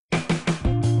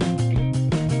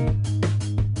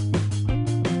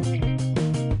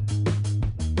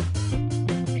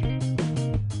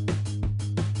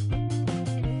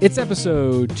It's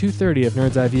episode 230 of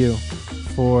Nerd's Eye View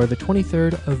for the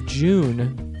 23rd of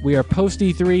June. We are post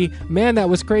E3. Man, that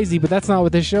was crazy, but that's not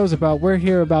what this show's about. We're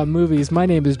here about movies. My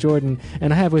name is Jordan,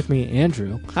 and I have with me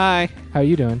Andrew. Hi. How are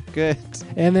you doing? Good.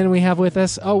 And then we have with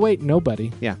us, oh wait,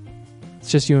 nobody. Yeah.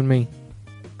 It's just you and me.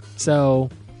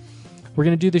 So we're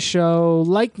going to do the show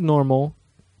like normal,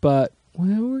 but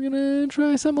we're going to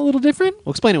try something a little different.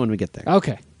 We'll explain it when we get there.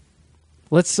 Okay.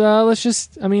 Let's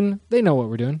just, I mean, they know what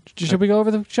we're doing. Should we go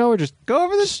over the show or just go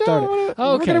over the show? start it? We're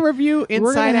Okay. going to review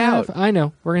Inside Out. I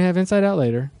know. We're going to have Inside Out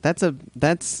later.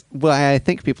 That's why I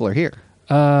think people are here.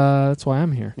 That's why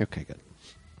I'm here. Okay, good.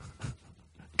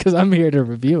 Because I'm here to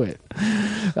review it.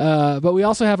 But we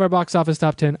also have our box office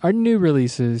top 10, our new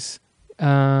releases,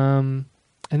 and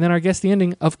then our Guess the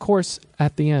Ending, of course,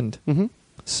 at the end. Mm-hmm.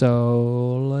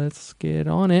 So let's get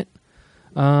on it.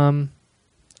 I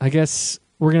guess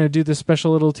we're going to do the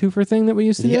special little twofer thing that we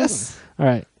used to do? Yes. All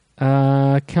right.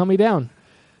 Count me down.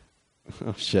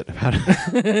 Oh, shit.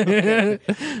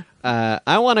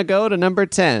 I want to go to number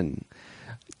 10.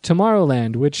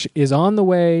 Tomorrowland, which is on the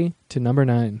way to number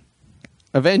 9.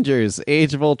 Avengers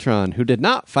Age of Ultron, who did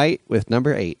not fight with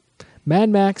number 8. Mad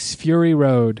Max Fury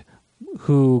Road,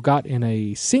 who got in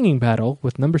a singing battle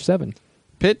with number 7.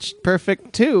 Pitch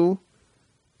Perfect 2,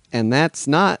 and that's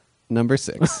not number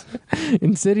 6.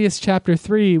 Insidious Chapter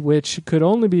 3, which could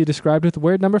only be described with the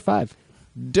word number 5.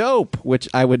 Dope, which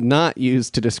I would not use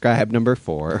to describe number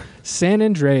 4. San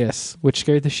Andreas, which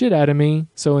scared the shit out of me,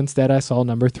 so instead I saw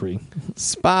number 3.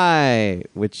 Spy,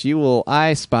 which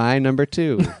I spy number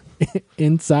 2.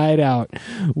 Inside Out,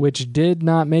 which did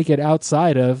not make it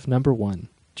outside of number 1.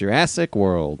 Jurassic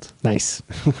World. Nice.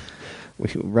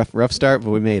 Rough start,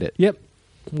 but we made it. Yep.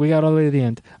 We got all the way to the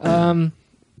end.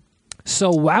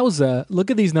 So wowza, look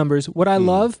at these numbers. What I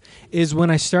love is when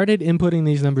I started inputting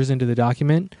these numbers into the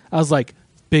document, I was like,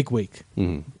 big week.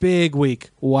 Big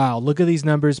week. Wow, look at these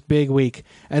numbers, big week.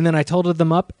 And then I totaled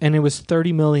them up, and it was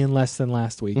 30 million less than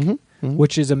last week,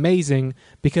 which is amazing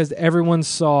because everyone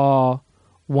saw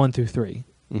 1 through 3.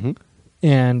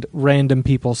 And random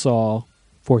people saw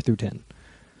 4 through 10.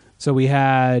 So we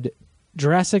had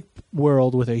Jurassic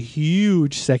World with a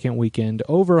huge second weekend,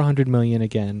 over 100 million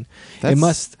again.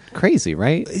 That's crazy,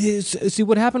 right? See,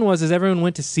 what happened was everyone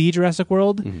went to see Jurassic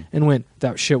World and went,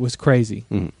 that shit was crazy.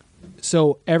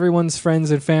 So everyone's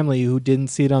friends and family who didn't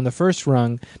see it on the first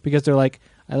rung, because they're like,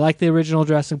 I like the original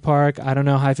Jurassic Park. I don't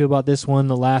know how I feel about this one.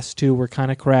 The last two were kind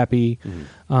of crappy.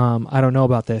 I don't know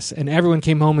about this. And everyone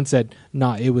came home and said,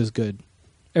 nah, it was good.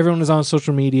 Everyone was on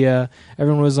social media.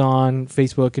 Everyone was on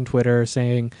Facebook and Twitter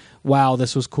saying, wow,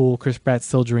 this was cool. Chris Pratt's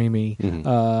still dreamy.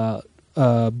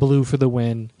 Blue for the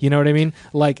win. You know what I mean?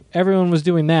 Like, everyone was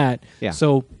doing that. Yeah.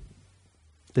 So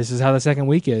this is how the second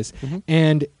week is.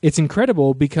 And it's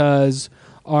incredible because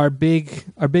our big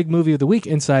movie of the week,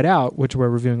 Inside Out, which we're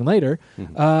reviewing later,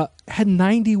 had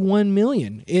 91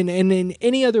 million. In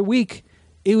any other week,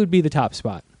 it would be the top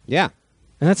spot. Yeah.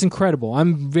 And that's incredible.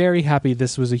 I'm very happy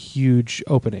this was a huge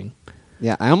opening.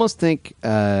 Yeah, I almost think,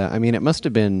 it must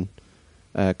have been,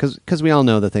 because we all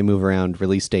know that they move around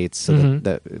release dates so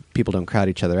that people don't crowd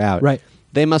each other out. Right.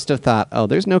 They must have thought, oh,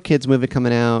 there's no kids movie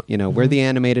coming out. We're the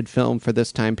animated film for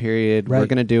this time period. Right. We're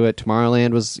going to do it.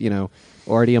 Tomorrowland was,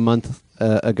 already a month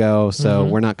ago, so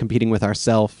we're not competing with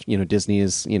ourselves. Disney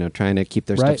is, trying to keep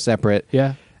their stuff separate.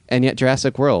 Yeah. And yet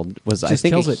Jurassic World was, Just I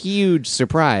think, kills a it. huge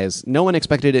surprise. No one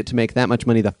expected it to make that much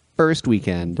money the first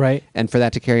weekend. Right. And for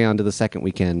that to carry on to the second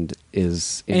weekend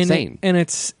is insane. And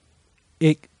it's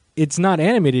not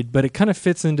animated, but it kind of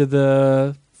fits into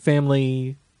the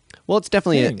family. Well, it's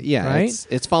definitely, thing, right?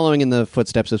 It's following in the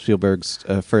footsteps of Spielberg's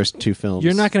first two films.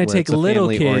 You're not going to take little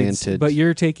kids, family-oriented. but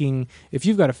you're taking, if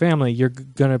you've got a family, you're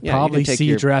going to probably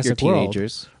see Jurassic your World.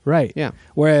 teenagers. Right. Yeah.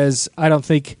 Whereas I don't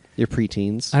think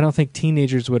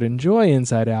teenagers would enjoy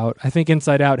Inside Out. I think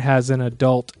Inside Out has an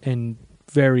adult and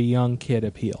very young kid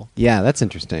appeal. Yeah, that's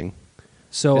interesting.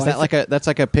 So is that that's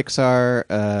like a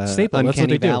Pixar staple.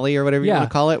 Uncanny Valley or whatever you want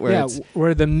to call it? Where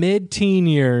where the mid-teen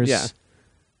years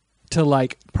to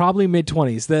like probably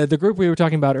mid-20s. The group we were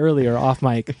talking about earlier off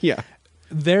mic,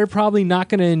 they're probably not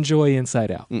going to enjoy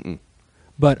Inside Out.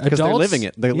 But adults, they're living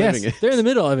it. They're living it. They're in the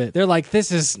middle of it. They're like,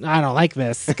 I don't like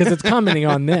this, because it's commenting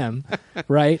on them,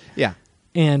 right? Yeah.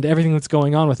 And everything that's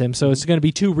going on with him. So it's going to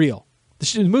be too real.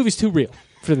 The movie's too real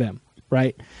for them,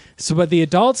 right? So, but the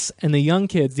adults and the young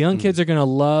kids are going to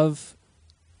love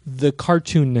the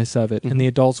cartoonness of it, and the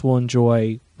adults will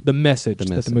enjoy the message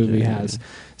that the movie has.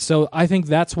 So I think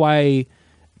that's why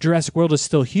Jurassic World is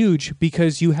still huge,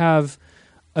 because you have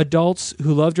adults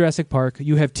who love Jurassic Park,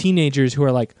 you have teenagers who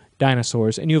are like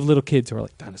dinosaurs, and you have little kids who are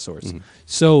like dinosaurs.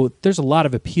 So there's a lot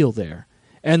of appeal there.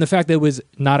 And the fact that it was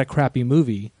not a crappy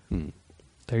movie,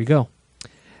 there you go.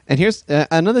 And here's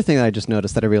another thing that I just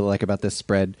noticed that I really like about this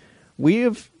spread. We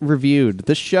have reviewed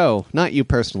this show, not you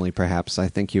personally, perhaps. I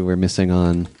think you were missing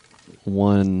on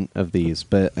one of these,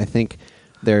 but I think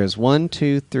there's 1,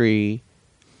 2, 3,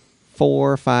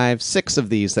 4, 5, 6 of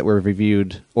these that were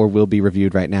reviewed or will be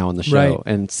reviewed right now on the show, Right.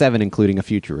 and 7 including a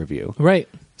future review. Right.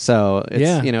 So it's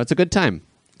Yeah. it's a good time.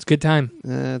 It's a good time.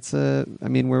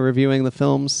 We're reviewing the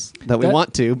films that we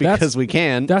want to because that's- we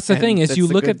can. That's the and thing is it's you a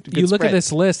look good at spread.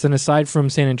 this list, and aside from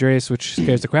San Andreas, which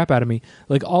scares the crap out of me,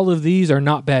 like all of these are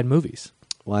not bad movies.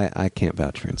 Well, I can't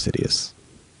vouch for Insidious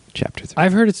Chapter 3.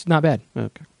 I've heard it's not bad.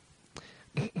 Okay.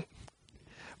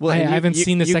 I and haven't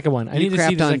seen the second one. I you need to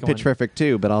see crapped the on second one. Pitch Perfect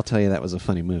too, but I'll tell you that was a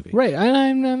funny movie. Right.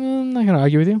 I'm not going to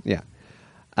argue with you. Yeah.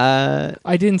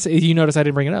 I didn't say. You notice I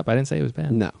didn't bring it up. I didn't say it was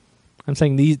bad. No. I'm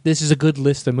saying this is a good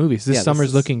list of movies. This Yeah,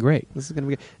 summer's looking great. This is gonna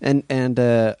be good. And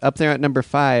up there at number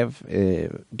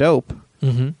 5, Dope,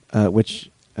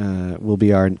 which will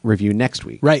be our review next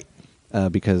week. Right.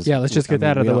 Because Yeah, let's just get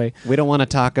that out of the way. We don't want to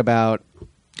talk about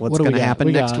what's What do we going to got? happen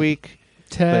We next got week.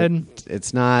 Ted. But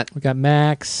it's not. We got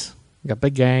Max. We got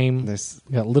Big Game. There's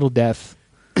We got Little Death.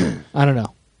 I don't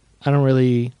know. I don't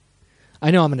really. I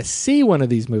know I'm going to see one of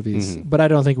these movies, but I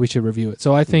don't think we should review it.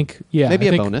 So I think, yeah, maybe I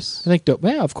a think, bonus. I think dope.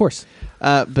 Yeah, of course.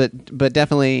 But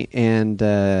definitely, and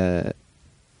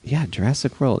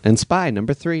Jurassic World and Spy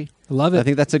number 3. Love it. I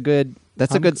think that's a good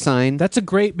sign. That's a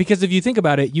great, because if you think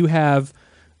about it, you have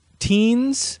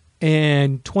teens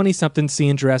and 20-somethings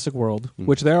seeing Jurassic World,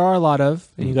 which there are a lot of,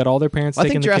 and you got all their parents I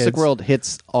taking think the Jurassic kids. World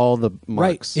hits all the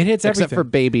marks. It hits except everything. for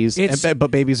babies, It's- but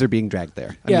babies are being dragged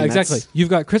there. I Yeah, mean, exactly. that's- You've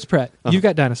got Chris Pratt. You've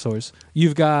got dinosaurs.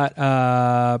 You've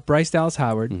got Bryce Dallas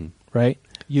Howard, right?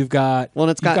 You've got Well,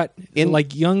 and it's you've got- in-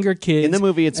 like younger kids In the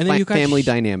movie, it's and then you've got family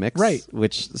dynamics, right?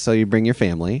 Which so you bring your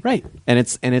family, Right. And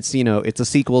it's it's a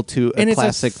sequel to And a it's a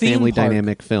classic theme family park.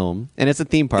 dynamic film, and it's a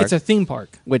theme park. It's a theme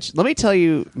park. Which let me tell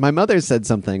you, my mother said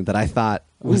something that I thought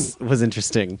was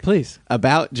interesting. Please.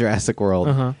 About Jurassic World.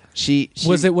 Uh-huh. She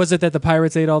Was it that the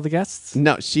pirates ate all the guests?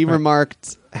 No, she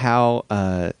remarked how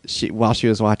while she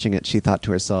was watching it, she thought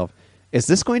to herself, "Is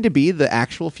this going to be the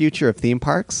actual future of theme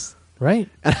parks?" Right.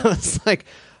 And I was like,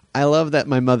 I love that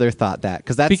my mother thought that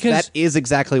because that is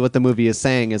exactly what the movie is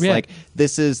saying. Is Yeah. like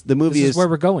the movie This is where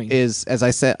we're going. Is, as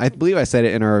I said, I believe I said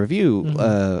it in our review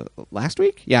last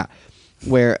week. Yeah,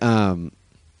 where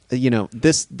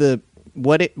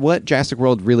what Jurassic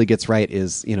World really gets right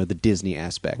is the Disney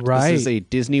aspect. Right. This is a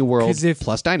Disney World 'Cause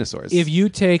plus dinosaurs. If you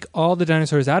take all the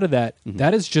dinosaurs out of that,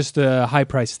 that is just a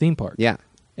high-priced theme park. yeah,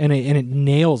 And it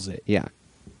nails it. yeah.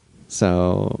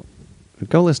 So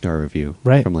go listen to our review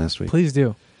from last week. Please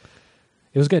do.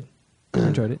 It was good. I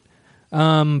enjoyed it.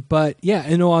 But yeah,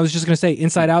 I was just going to say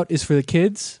Inside Out is for the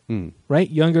kids, right?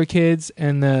 Younger kids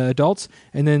and the adults.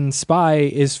 And then Spy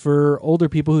is for older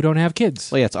people who don't have kids.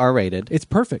 Well, yeah, it's R-rated. It's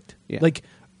perfect. Yeah. Like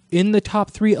in the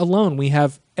top 3 alone, we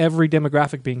have every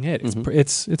demographic being hit.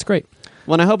 It's great.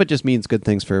 Well, and I hope it just means good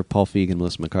things for Paul Feig and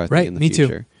Melissa McCarthy Right. in the Me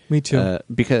future. too. Me too.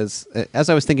 Because as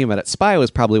I was thinking about it, Spy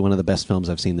was probably one of the best films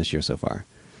I've seen this year so far.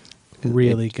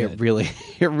 Really It good.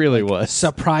 really was.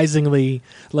 Surprisingly,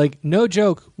 like no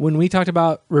joke, when we talked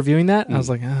about reviewing that, I was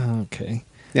like, oh, okay.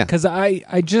 Yeah. Because I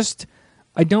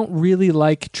don't really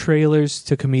like trailers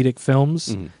to comedic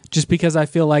films just because I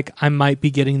feel like I might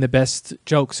be getting the best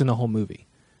jokes in the whole movie.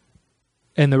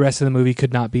 And the rest of the movie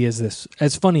could not be as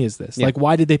funny as this. Yeah. Like,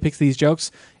 why did they pick these jokes?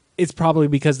 It's probably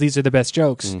because these are the best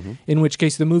jokes, in which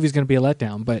case the movie's going to be a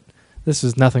letdown. But this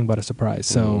is nothing but a surprise.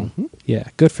 So, yeah,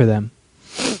 good for them.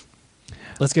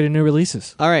 Let's get into new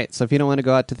releases. All right, so if you don't want to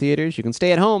go out to theaters, you can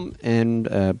stay at home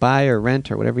and buy or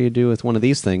rent or whatever you do with one of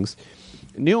these things.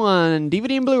 New on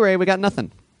DVD and Blu-ray, we got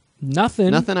nothing.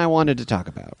 Nothing. Nothing I wanted to talk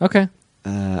about. Okay.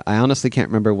 I honestly can't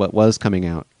remember what was coming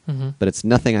out, but it's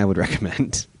nothing I would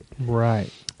recommend. Right.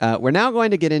 We're now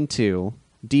going to get into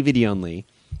DVD only.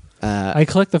 I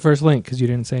clicked the first link because you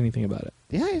didn't say anything about it.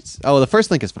 Yeah, the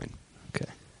first link is fine. Okay.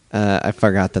 I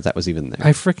forgot that was even there.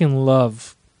 I freaking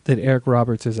love that Eric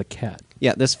Roberts is a cat.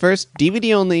 Yeah, this first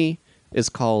DVD only is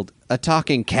called A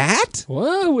Talking Cat?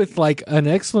 Whoa, with like an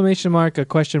exclamation mark, a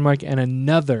question mark, and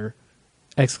another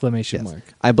exclamation Yes. mark.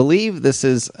 I believe this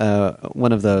is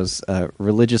one of those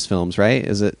religious films, right?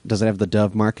 Does it have the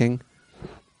dove marking?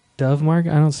 Dove mark?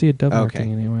 I don't see a dove Okay.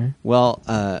 marking anywhere. Well,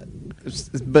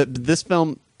 but this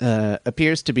film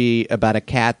appears to be about a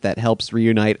cat that helps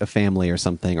reunite a family or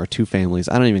something, or two families.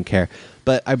 I don't even care.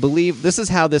 But I believe this is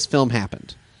how this film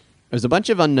happened. There's a bunch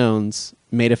of unknowns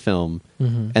made a film,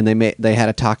 and they had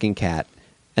a talking cat,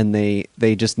 and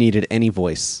they just needed any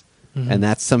voice and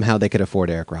that's somehow they could afford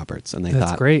Eric Roberts, and they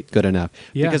That's thought, great. good enough.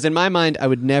 Yeah. Because in my mind, I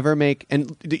would never make.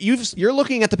 And you're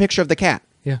looking at the picture of the cat.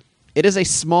 Yeah. It is a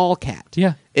small cat.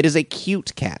 Yeah. It is a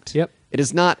cute cat. Yep. It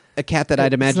is not a cat that I'd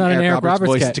It's imagine not an Eric Roberts'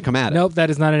 voice cat. to come out of. Nope, that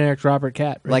is not an Eric Robert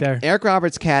cat right Like there. Eric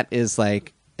Roberts' cat is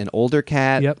like an older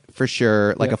cat, Yep. for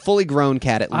sure. Like Yep. a fully grown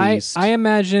cat at least. I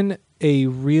imagine a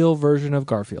real version of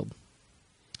Garfield.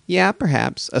 Yeah,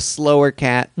 perhaps a slower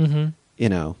cat. Mm-hmm.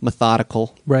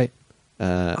 Methodical. Right.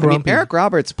 I mean, Grumpy. Eric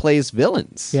Roberts plays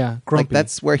villains. Yeah, like grumpy.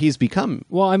 that's where he's become.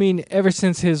 Well, I mean, ever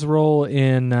since his role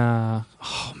in I'm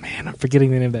forgetting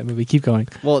the name of that movie. Keep going.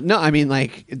 Well, no, I mean,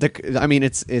 like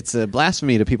it's a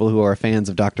blasphemy to people who are fans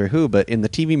of Doctor Who, but in the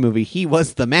TV movie, he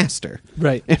was the master.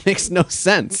 Right. It makes no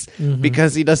sense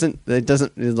because he doesn't. It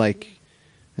doesn't like.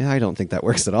 I don't think that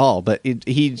works at all. But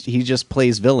he just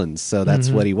plays villains, so that's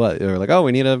what he was. They were like, oh,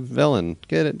 we need a villain.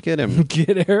 Get him.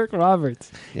 Get Eric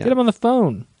Roberts. Yeah. Get him on the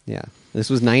phone. Yeah, this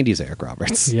was '90s Eric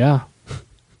Roberts. Yeah.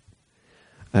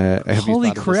 Have Holy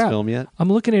you thought of crap. this film yet?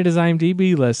 I'm looking at his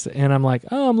IMDb list, and I'm like,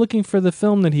 I'm looking for the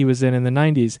film that he was in the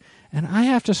 90s, and I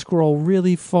have to scroll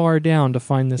really far down to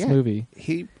find this Yeah. movie.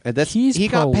 He He's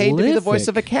got paid to be the voice prolific.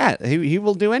 of a cat. He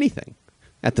will do anything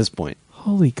at this point.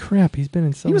 Holy crap, he's been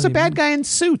in so He was a many bad movies. guy in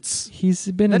Suits. He's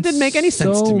been That in didn't make any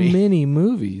sense so to me. many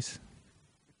movies.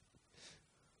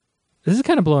 This is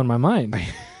kind of blowing my mind.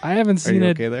 I haven't Are seen you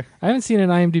it. okay there? I haven't seen an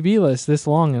IMDb list this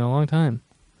long in a long time.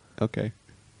 Okay.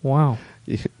 Wow.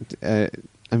 I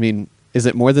mean, is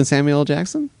it more than Samuel L.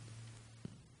 Jackson?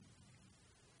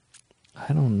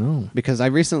 I don't know. Because I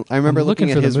remember I'm looking looking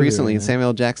for at the his movie recently, right and now. Samuel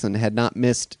L. Jackson had not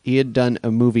missed. He had done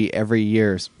a movie every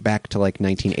year back to like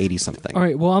 1980 something. All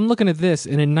right. Well, I'm looking at this,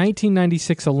 and in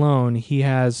 1996 alone, he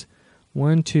has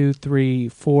 1, 2, 3,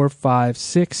 4, 5,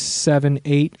 6, 7,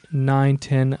 8, 9,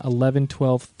 10, 11,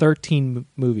 12, 13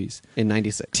 movies. In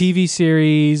 '96. TV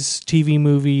series, TV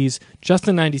movies, just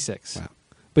in 96. Wow.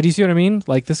 But do you see what I mean?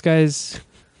 Like this guy's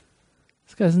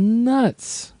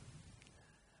nuts.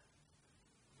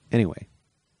 Anyway,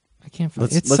 I can't find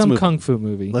Let's it's some move kung on. fu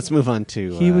movie. let's move on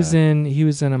to. He was in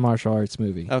a martial arts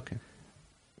movie. Okay.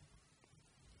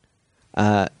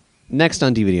 Next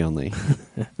on DVD only,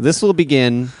 this will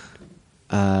begin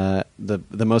the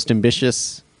most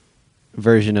ambitious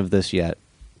version of this yet,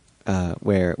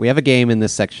 where we have a game in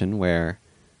this section where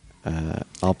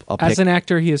I'll As pick. an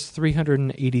actor, he has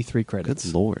 383 credits.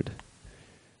 Good Lord.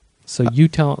 So you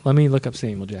tell. Let me look up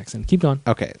Samuel Jackson. Keep going.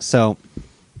 Okay, so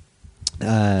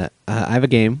I have a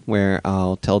game where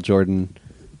I'll tell Jordan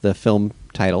the film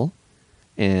title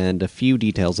and a few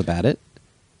details about it.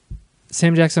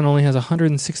 Sam Jackson only has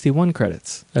 161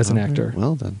 credits as an Okay, actor.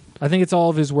 Well done. I think it's all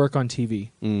of his work on TV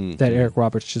Mm. that Eric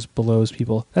Roberts just blows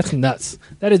people. That's nuts.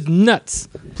 That is nuts.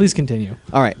 Please continue.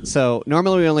 All right, so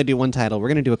normally we only do one title. We're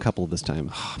going to do a couple this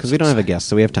time because we don't have a guest,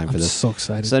 so we have time for I'm this. so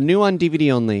excited. So new on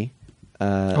DVD only.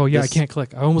 oh yeah, I can't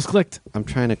click. I almost clicked. I'm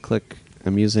trying to click.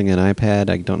 I'm using an iPad.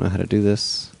 I don't know how to do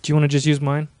this. Do you want to just use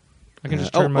mine? I can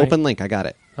just turn my. open link. I got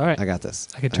it. All right. I got this.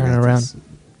 I can turn got it around. this.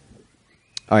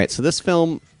 All right, so this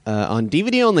film on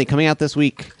DVD only coming out this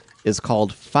week is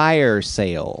called Fire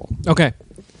Sale. Okay.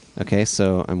 Okay,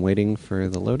 so I'm waiting for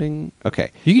the loading.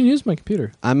 Okay, You can use my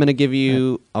computer. I'm gonna give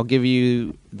you. I'll give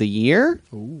you the year,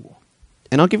 Ooh.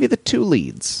 and I'll give you the two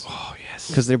leads Oh yes.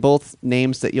 because they're both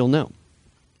names that you'll know.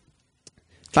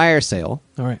 Fire Sale.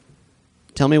 All right.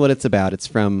 Tell me what it's about. It's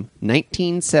from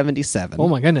 1977. Oh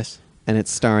my goodness. And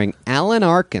it's starring Alan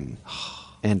Arkin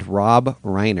and Rob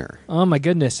Reiner. Oh my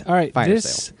goodness. All right. Fire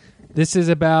This is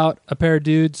about a pair of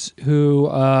dudes who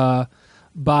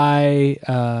buy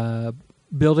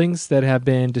buildings that have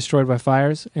been destroyed by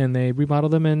fires, and they remodel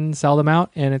them and sell them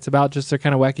out. And it's about just their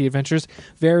kind of wacky adventures.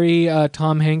 Very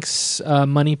Tom Hanks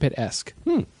Money Pit-esque.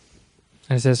 And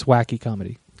it says wacky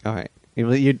comedy. All right.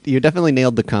 You definitely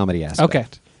nailed the comedy aspect. Okay.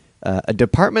 A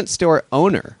department store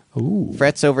owner Ooh.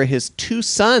 frets over his two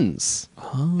sons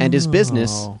and his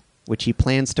business, Oh. which he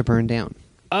plans to burn down.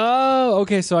 Oh,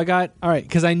 okay. So I got all right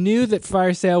because I knew that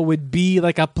fire sale would be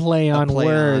like a play on play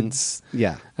on- words.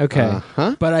 Yeah. Okay,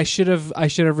 Uh-huh. but I should have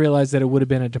realized that it would have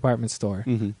been a department store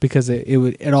Mhm. because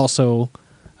it also.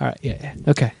 All right, yeah.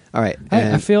 Okay, All right. I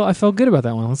and felt good about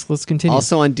that one. Let's continue.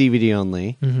 also on DVD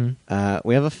only, Mhm.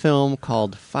 we have a film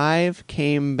called Five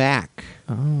Came Back.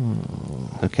 Oh,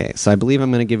 Okay, so I believe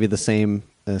I'm going to give you the same,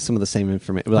 some of the same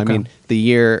information. Well, Okay. I mean, the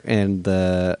year and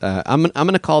the. I'm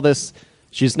going to call this.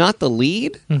 She's not the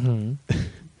lead,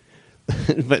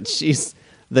 but she's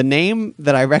the name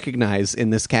that I recognize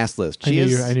in this cast list. She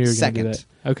is I knew you were second. going to do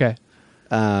that.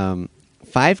 Okay.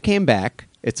 Five Came Back.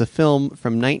 It's a film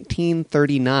from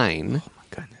 1939, Oh my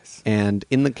goodness. and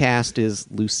in the cast is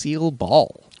Lucille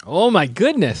Ball. Oh my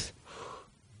goodness.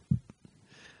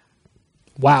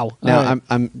 Wow. Now All right.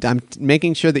 I'm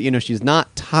making sure that she's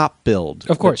not top billed.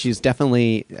 Of course. but she's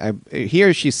definitely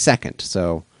here. She's second,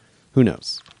 so who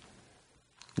knows?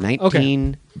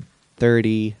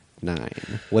 1939.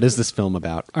 What is this film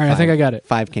about? All right, I think I got it.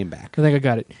 5 came back. I think I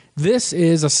got it. This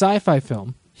is a sci-fi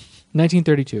film,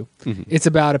 1932. It's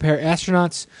about a pair of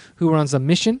astronauts who were on some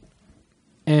mission,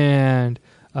 and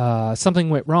something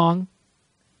went wrong.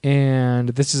 And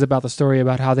this is about the story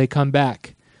about how they come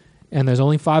back. And there's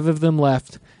only 5 of them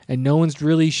left, and no one's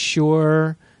really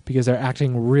sure because they're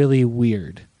acting really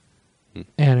weird.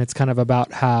 And it's kind of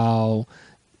about how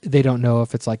they don't know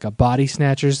if it's like a body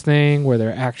snatchers thing where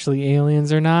they're actually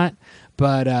aliens or not.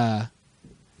 But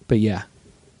yeah,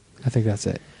 I think that's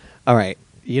it. All right.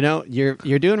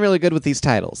 You're doing really good with these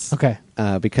titles. Okay.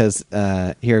 Because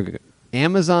here,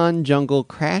 Amazon jungle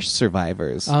crash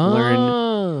survivors learn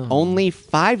only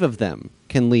 5 of them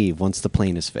can leave once the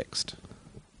plane is fixed.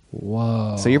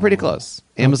 Whoa. So you're pretty close.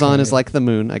 Amazon Okay. is like the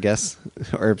moon, I guess,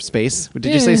 or space.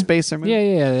 Did you say space or moon?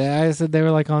 Yeah. I said they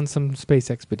were like on some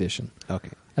space expedition.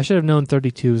 Okay. I should have known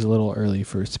 32 is a little early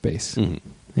for space.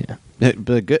 Yeah.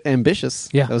 But good, ambitious.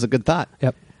 Yeah. That was a good thought.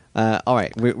 Yep. All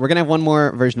right. We're going to have one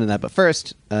more version of that. But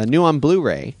first, new on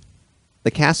Blu-ray,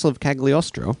 The Castle of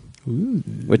Cagliostro,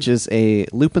 which is a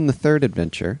Lupin the Third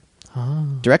adventure,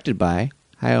 directed by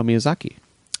Hayao Miyazaki.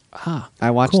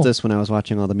 I watched cool. this when I was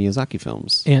watching all the Miyazaki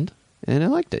films. And? And I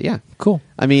liked it, yeah. Cool.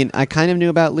 I mean, I kind of knew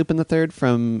about Lupin the Third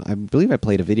from, I believe I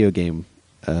played a video game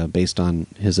based on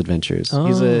his adventures. Oh.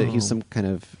 He's some kind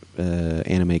of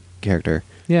anime character.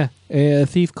 Yeah. A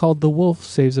thief called the wolf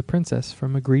saves a princess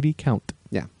from a greedy count.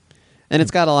 Yeah. And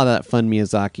it's got a lot of that fun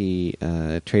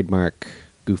Miyazaki trademark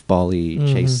goofball-y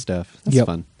chase stuff. That's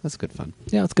fun. That's good fun.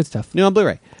 Yeah, it's good stuff. New on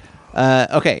Blu-ray.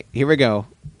 Okay, here we go.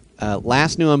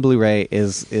 Last new on Blu-ray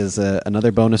is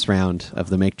another bonus round of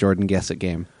the Make Jordan Guess It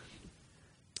game.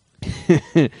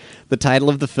 The title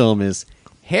of the film is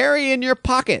Harry in Your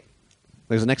Pocket.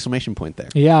 There's an exclamation point there.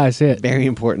 Yeah, I see it. Very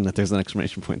important that there's an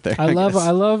exclamation point there. I guess.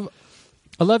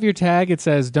 love your tag. It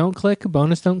says don't click,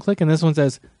 bonus don't click, and this one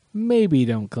says maybe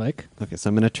don't click. Okay, so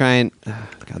I'm going to try and...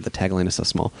 God, the tagline is so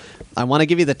small. I want to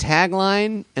give you the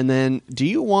tagline, and then do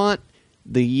you want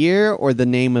the year or the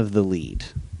name of the lead?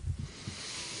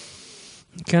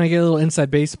 Can I get a little inside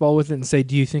baseball with it and say,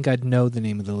 do you think I'd know the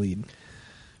name of the lead?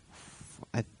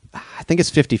 I think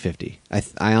it's 50-50.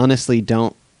 I honestly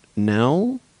don't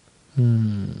know.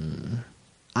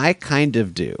 I kind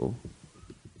of do,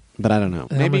 but I don't know.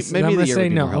 Maybe I'm the gonna year say would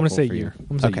be no. more I'm gonna helpful say for you. year.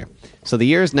 I'm gonna say Okay, so the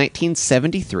year is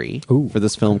 1973 Ooh. for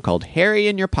this film called Harry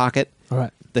in Your Pocket. All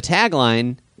right. The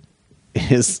tagline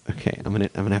is I'm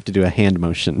gonna have to do a hand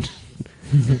motion.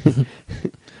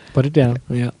 Put it down.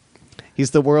 Yeah.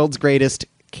 He's the world's greatest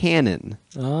canon.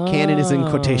 Canon is in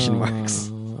quotation marks.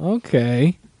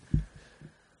 Okay.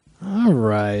 All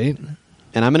right.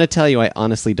 And I'm going to tell you, I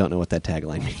honestly don't know what that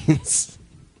tagline means.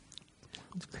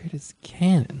 World's greatest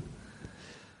canon.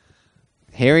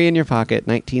 Harry in Your Pocket,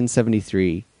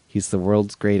 1973. He's the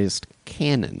world's greatest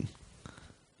canon.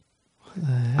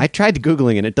 I tried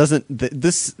Googling and it doesn't.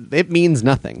 It means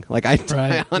nothing. Like I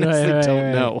honestly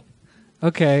don't know.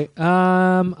 Okay.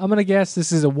 I'm gonna guess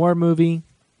this is a war movie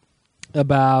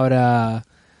about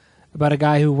a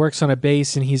guy who works on a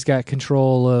base and he's got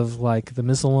control of like the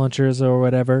missile launchers or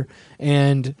whatever.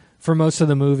 And for most of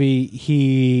the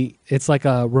movie, it's like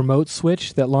a remote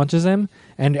switch that launches him,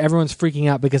 and everyone's freaking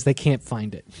out because they can't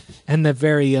find it. And the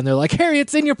very end, they're like, "Harry,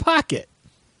 it's in your pocket."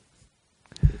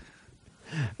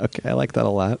 Okay, I like that a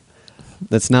lot.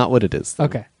 That's not what it is, though.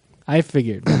 Okay, I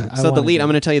figured. So the lead, I'm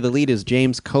going to tell you, the lead is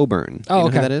James Coburn. Oh, you know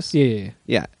okay. who that is?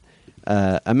 Yeah.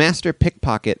 A master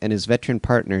pickpocket and his veteran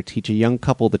partner teach a young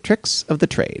couple the tricks of the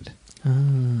trade.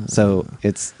 So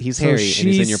he's So Harry and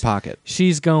he's in your pocket.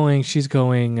 She's going,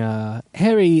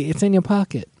 Harry, it's in your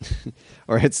pocket.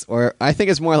 Or I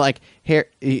think it's more like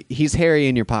he's Harry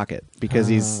in your pocket because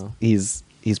he's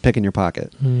picking your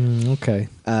pocket. Okay.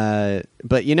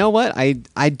 But you know what?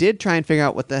 I did try and figure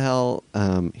out what the hell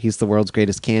he's the world's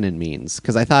greatest canon means,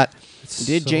 because I thought,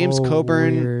 did James so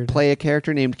Coburn weird. play a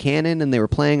character named Cannon and they were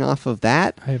playing off of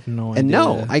that? I have no idea. And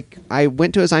no, I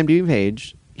went to his IMDb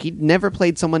page. He never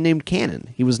played someone named Cannon.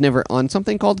 He was never on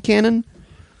something called Cannon.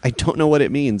 I don't know what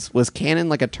it means. Was Cannon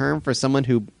like a term for someone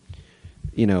who,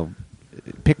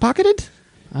 pickpocketed?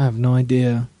 I have no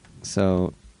idea.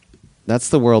 So that's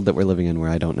the world that we're living in, where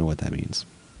I don't know what that means.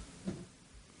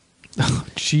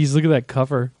 Jeez, look at that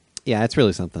cover. Yeah, it's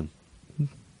really something.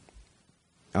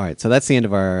 All right, so that's the end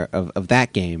of our of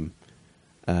that game.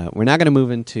 We're now going to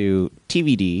move into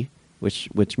TVD,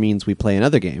 which means we play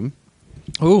another game.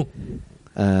 Ooh.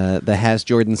 The Has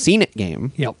Jordan Seen It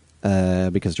game. Yep.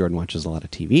 Because Jordan watches a lot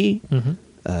of TV.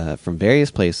 from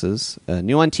various places.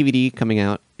 New on TVD coming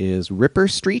out is Ripper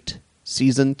Street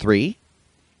Season 3.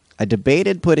 I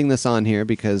debated putting this on here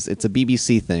because it's a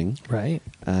BBC thing. Right.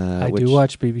 I do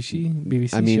watch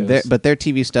BBC I mean, shows. but their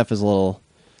TV stuff is a little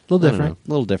different. A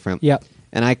little different. Yep.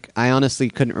 And I honestly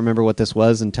couldn't remember what this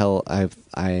was until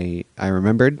I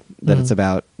remembered that it's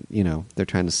about, they're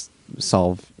trying to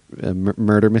solve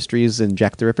murder mysteries in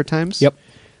Jack the Ripper times. Yep.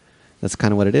 That's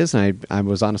kind of what it is, and I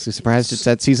was honestly surprised it's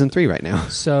at Season 3 right now.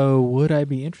 So would I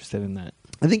be interested in that?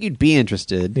 I think you'd be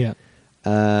interested. Yeah.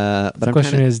 But the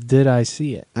question is, did I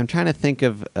see it? I'm trying to think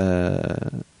of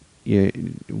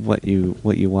what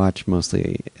you watch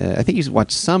mostly. I think you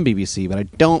watch some BBC, but I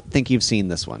don't think you've seen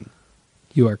this one.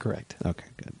 You are correct. Okay,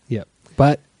 good. Yep.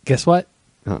 But guess what?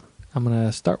 Huh. I'm going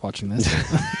to start watching this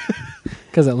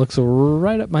because it looks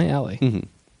right up my alley. Mm-hmm.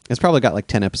 It's probably got like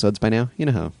 10 episodes by now. You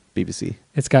know how BBC.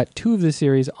 It's got 2 of the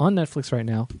series on Netflix right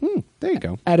now. There you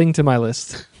go. Adding to my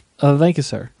list. Thank you,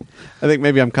 sir. I think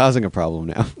maybe I'm causing a problem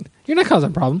now. You're not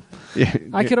causing a problem. Yeah,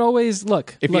 I could always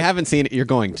look. If you haven't seen it, you're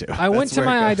going to. I went to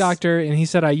my eye doctor, and he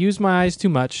said I use my eyes too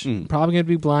much. Probably going to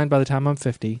be blind by the time I'm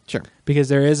 50. Sure. Because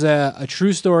there is a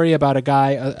true story about a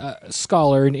guy, a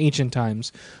scholar in ancient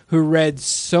times, who read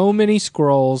so many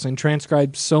scrolls and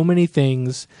transcribed so many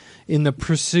things in the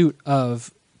pursuit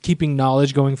of keeping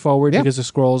knowledge going forward because the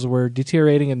scrolls were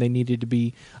deteriorating and they needed to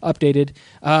be updated,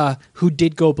 who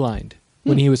did go blind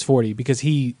when he was 40 because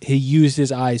he used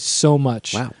his eyes so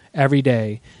much every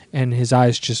day and his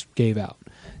eyes just gave out.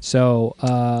 So,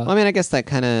 I guess that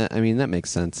that makes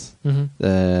sense.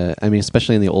 Mm-hmm.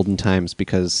 Especially in the olden times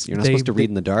because you're not supposed to read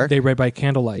in the dark. They read by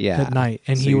candlelight at night,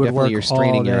 and so he would work you're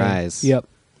straining all day. your eyes. Yep.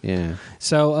 Yeah.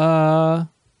 So,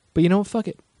 but you know what? Fuck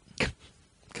it.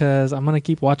 Because I'm going to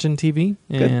keep watching TV,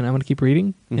 and I'm going to keep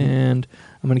reading, and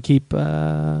I'm going to keep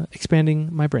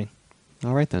expanding my brain.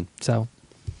 All right, then. So,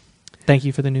 thank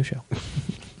you for the new show.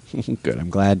 Good. I'm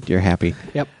glad you're happy.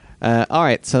 Yep. All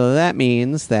right, so that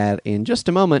means that in just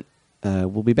a moment,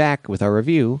 we'll be back with our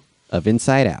review of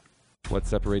Inside Out. What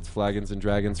separates Flagons and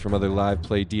Dragons from other live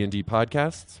play D&D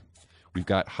podcasts? We've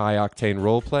got high-octane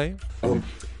roleplay.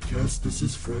 Yes, this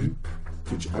is Frank.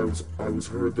 I was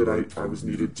heard that I was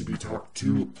needed to be talked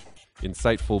to.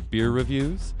 Insightful beer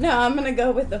reviews. No, I'm gonna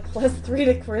go with a +3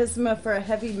 to charisma for a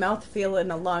heavy mouthfeel and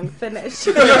a long finish.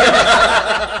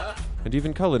 And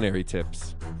even culinary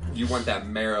tips. You want that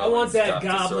marrow. I want that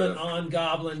stuff goblin on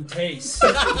goblin taste.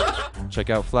 Check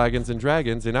out Flagons and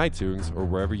Dragons in iTunes or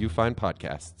wherever you find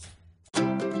podcasts.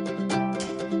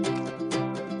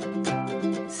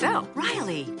 So,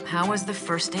 Riley, how was the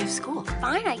first day of school?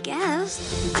 Fine, I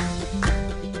guess.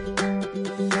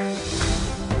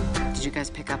 Did you guys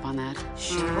pick up on that?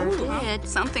 Sure did.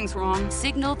 Something's wrong.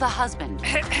 Signal the husband.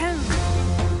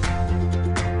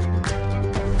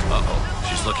 Uh-oh,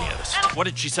 she's looking at us. What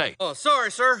did she say? Oh,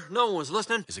 sorry, sir. No one was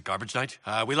listening. Is it garbage night?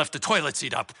 We left the toilet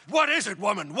seat up. What is it,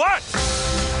 woman? What?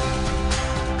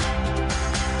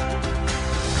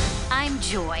 I'm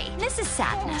joy. This is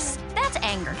sadness. That's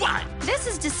anger. What? This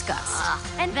is disgust.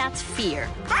 And that's fear.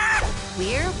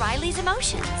 We're Riley's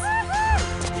emotions.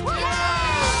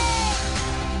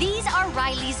 These are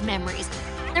Riley's memories.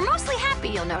 They're mostly happy,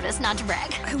 you'll notice, not to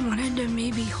brag. I wanted to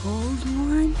maybe hold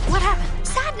one. What happened?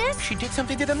 Sadness? She did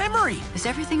something to the memory. Is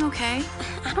everything okay?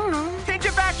 I don't know. Take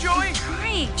it back, Joy. I'm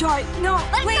trying. Joy, no,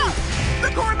 Let wait. go.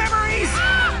 The core memories.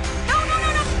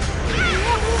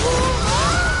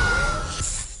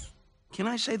 Can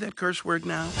I say that curse word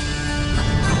now?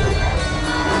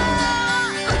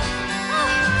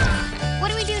 What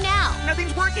do we do now?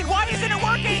 Nothing's working. Why isn't it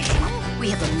working? We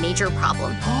have a major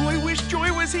problem. Oh, I wish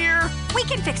Joy was here. We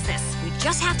can fix this. We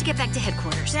just have to get back to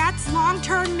headquarters. That's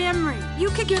long-term memory.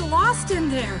 You could get lost in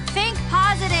there. Think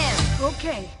positive.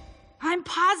 Okay. I'm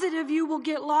positive you will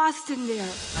get lost in there.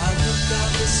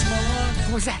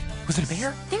 What was that? Was it a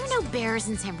bear? There are no bears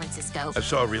in San Francisco. I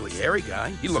saw a really hairy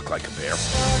guy. He looked like a bear.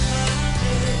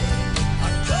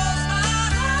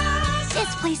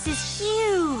 This place is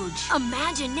huge.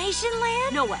 Imagination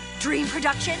Land? No way. Dream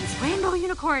Productions? Rainbow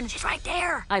Unicorn? She's right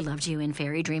there. I loved you in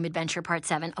Fairy Dream Adventure Part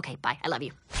 7. Okay, bye. I love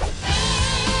you.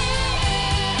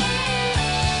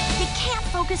 You can't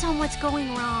focus on what's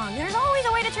going wrong. There's always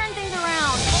a way to turn things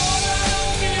around.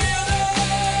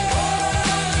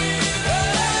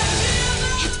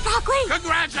 It's Broccoli.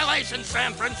 Congratulations,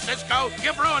 San Francisco.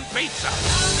 You've ruined pizza.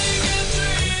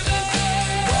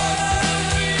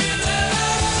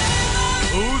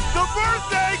 Who's the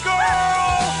birthday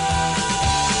girl?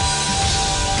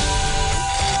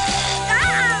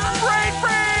 Brain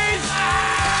freeze!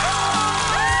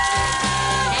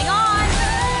 Hang on.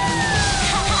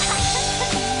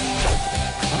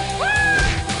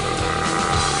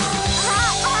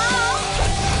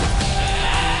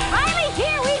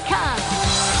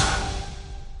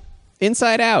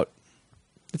 Inside Out.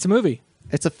 It's a movie.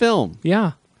 It's a film.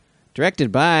 Yeah.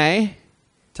 Directed by...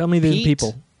 Tell me the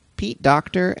people. Pete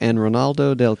Docter and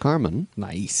Ronaldo del Carmen.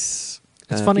 Nice.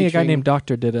 It's funny a guy featuring- named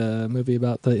Doctor did a movie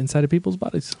about the inside of people's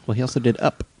bodies. Well, he also did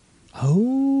Up.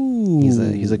 Oh.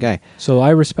 He's a guy. So I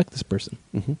respect this person.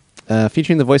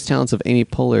 Featuring the voice talents of Amy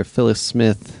Poehler, Phyllis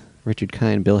Smith, Richard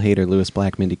Kind, Bill Hader, Lewis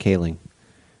Black, Mindy Kaling,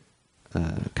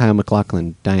 Kyle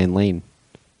MacLachlan, Diane Lane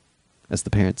as the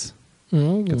parents.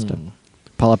 Good stuff.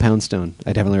 Paula Poundstone.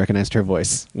 I definitely recognized her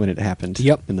voice when it happened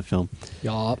in the film.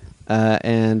 Yup.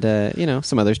 And,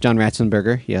 some others. John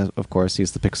Ratzenberger. Yeah, of course.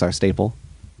 He's the Pixar staple.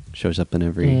 Shows up in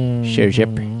every ship.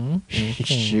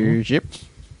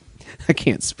 I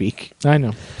can't speak. I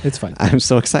know. It's fine. I'm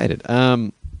so excited.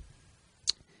 So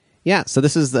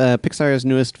this is Pixar's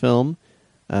newest film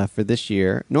for this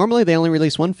year. Normally, they only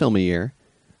release one film a year,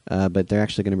 but they're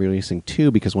actually going to be releasing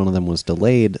two because one of them was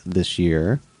delayed this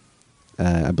year.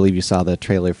 I believe you saw the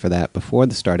trailer for that before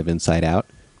the start of Inside Out,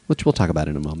 which we'll talk about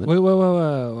in a moment.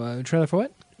 Wait. Trailer for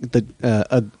what?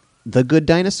 The Good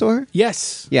Dinosaur?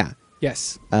 Yes. Yeah.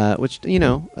 Yes. Which,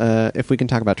 if we can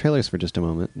talk about trailers for just a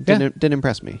moment, didn't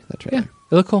impress me, that trailer. Yeah.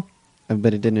 It looked cool.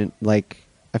 But it didn't,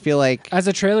 I feel like... As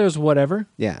a trailer, it was whatever.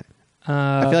 Yeah.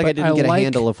 I feel like I didn't get a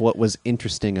handle of what was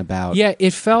interesting about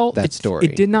it felt that story.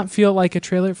 It did not feel like a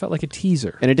trailer. It felt like a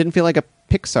teaser. And it didn't feel like a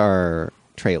Pixar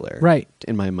trailer. Right.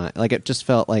 In my mind. Like, it just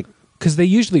felt like... Because they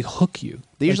usually hook you.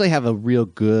 They usually have a real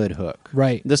good hook.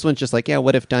 Right. This one's just like,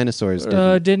 what if dinosaurs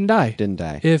didn't die? Didn't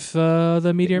die. If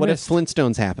the meteor What missed? if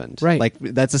Flintstones happened? Right. Like,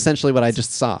 that's essentially what I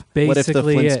just saw. What if the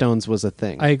Basically Flintstones was a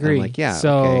thing? I agree. I'm like,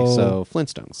 So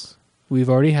Flintstones. We've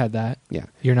already had that. Yeah.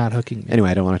 You're not hooking me. Anyway,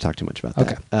 I don't want to talk too much about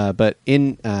that. Okay. But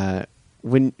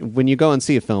when you go and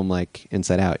see a film like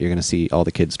Inside Out, you're going to see all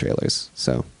the kids' trailers.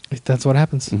 So that's what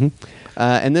happens. Mm-hmm.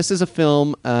 And this is a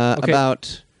film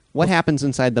about what happens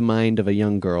inside the mind of a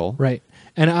young girl. Right.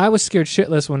 And I was scared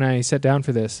shitless when I sat down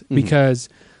for this because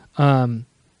I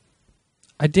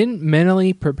didn't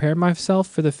mentally prepare myself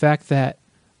for the fact that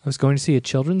I was going to see a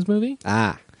children's movie.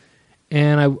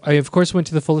 And I of course, went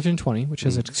to the Fullerton 20, which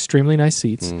has extremely nice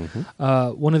seats.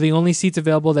 One of the only seats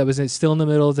available that was still in the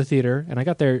middle of the theater, and I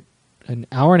got there an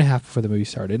hour and a half before the movie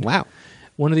started. Wow.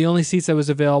 One of the only seats that was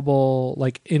available,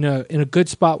 like in a good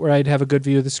spot where I'd have a good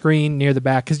view of the screen near the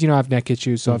back, because I have neck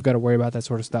issues, so I've got to worry about that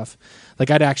sort of stuff.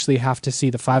 Like I'd actually have to see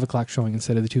the 5 o'clock showing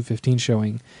instead of the 2:15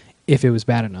 showing if it was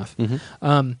bad enough.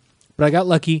 But I got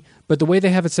lucky. But the way they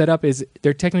have it set up is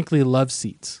they're technically love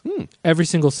seats. Every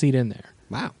single seat in there.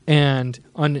 Wow. And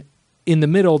in the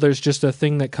middle, there's just a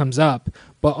thing that comes up,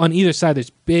 but on either side,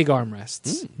 there's big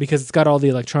armrests because it's got all the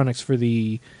electronics for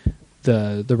the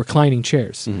reclining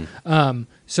chairs.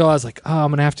 So I was like, I'm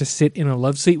going to have to sit in a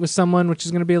love seat with someone, which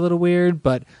is going to be a little weird,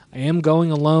 but I am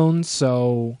going alone,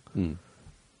 so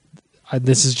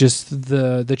this is just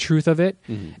the truth of it.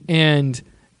 And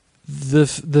the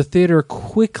theater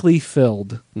quickly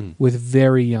filled with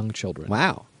very young children.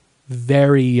 Wow.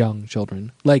 Very young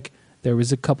children. Like, there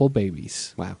was a couple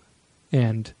babies. Wow.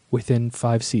 And within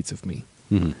 5 seats of me.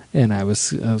 And I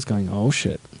was going, oh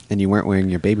shit. And you weren't wearing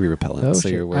your baby repellent, so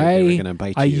you're worried they were going to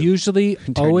bite you. I usually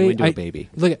turn always you into a baby.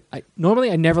 Look,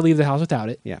 normally I never leave the house without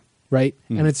it. Yeah. Right?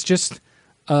 And it's just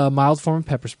a mild form of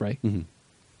pepper spray.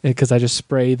 Because I just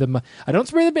spray I don't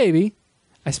spray the baby.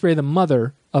 I spray the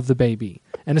mother of the baby.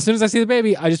 And as soon as I see the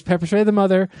baby, I just pepper spray the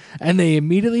mother, and they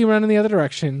immediately run in the other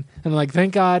direction. And I'm like,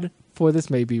 thank God for this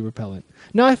baby repellent.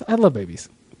 No, I love babies.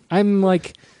 I'm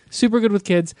like super good with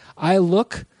kids. I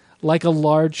look like a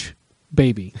large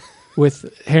baby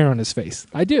with hair on his face.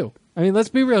 I do. I mean, let's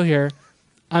be real here.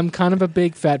 I'm kind of a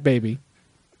big fat baby.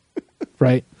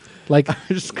 Right? Like,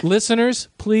 listeners,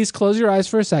 please close your eyes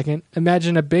for a second.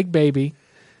 Imagine a big baby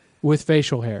with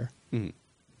facial hair.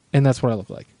 And that's what I look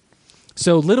like.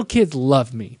 So little kids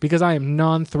love me because I am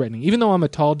non-threatening. Even though I'm a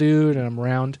tall dude and I'm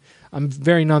round, I'm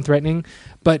very non-threatening.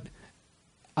 But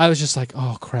I was just like,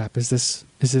 oh crap, is this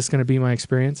going to be my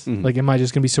experience? Like, am I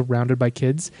just going to be surrounded by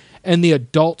kids? And the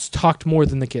adults talked more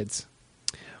than the kids.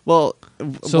 Well,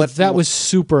 so that was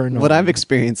super annoying. What I've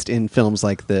experienced in films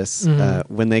like this,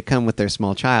 when they come with their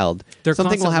small child,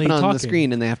 something will happen on the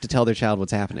screen and they have to tell their child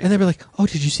what's happening. And they'll be like, oh,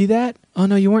 did you see that? Oh,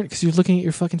 no, you weren't because you were looking at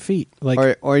your fucking feet.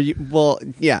 Like, or you, well,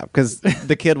 yeah, because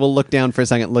the kid will look down for a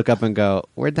second, look up and go,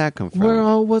 where'd that come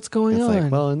from? What's going on? It's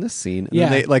like, well, in this scene. And yeah.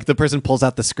 then like the person pulls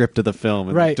out the script of the film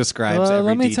and describes every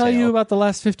let me detail. tell you about the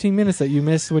last 15 minutes that you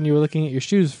missed when you were looking at your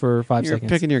shoes for 5 You're seconds.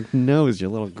 picking your nose, you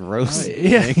little gross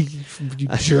yeah, you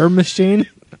germ machine.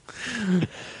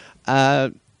 Yeah,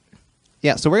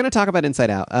 so we're going to talk about Inside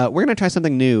Out. We're going to try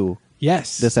something new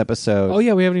Yes. this episode. Oh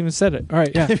yeah, we haven't even said it. All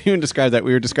right, yeah. If you even described that,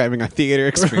 we were describing our theater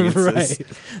experiences. Right.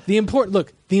 The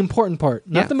important part,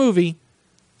 not the movie,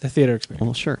 the theater experience.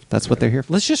 Well, sure. That's what they're here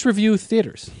for. Let's just review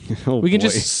theaters. Oh, we can boy.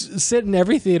 just sit in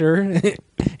every theater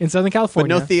in Southern But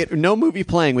California. no movie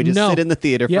playing. We just sit in the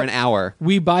theater for Yep. an hour.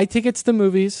 We buy tickets to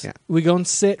movies. Yeah. We go and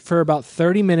sit for about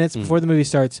 30 minutes before the movie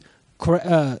starts.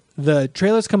 The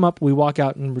trailers come up. We walk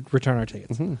out and return our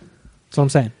tickets. That's what I'm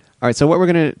saying. All right, so what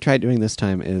we're going to try doing this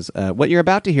time is what you're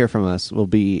about to hear from us will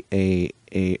be a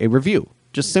review,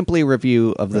 just simply a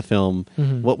review of the film,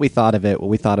 what we thought of it, what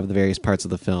we thought of the various parts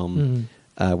of the film,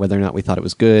 whether or not we thought it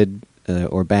was good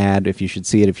or bad, if you should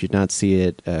see it, if you should not see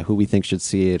it, who we think should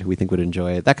see it, who we think would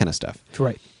enjoy it, that kind of stuff.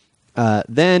 Right.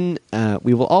 Then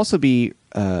we will also be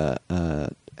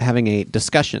having a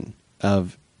discussion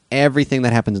of everything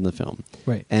that happens in the film.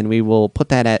 Right. And we will put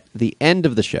that at the end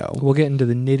of the show. We'll get into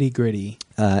the nitty-gritty.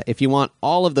 If you want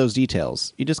all of those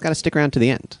details, you just got to stick around to the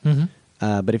end.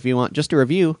 But if you want just a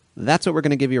review, that's what we're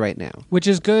going to give you right now. Which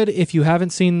is good if you haven't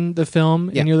seen the film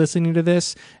and you're listening to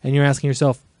this and you're asking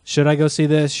yourself, should I go see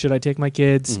this? Should I take my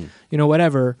kids?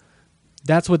 Whatever.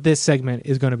 That's what this segment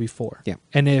is going to be for. Yeah.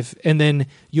 And then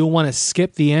you'll want to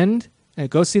skip the end and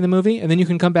go see the movie, and then you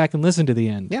can come back and listen to the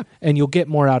end. Yeah. And you'll get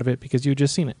more out of it because you've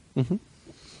just seen it.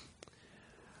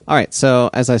 All right, so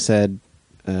as I said,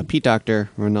 Pete Docter,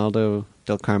 Ronaldo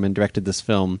Del Carmen directed this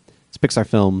film. It's a Pixar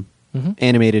film,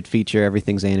 animated feature,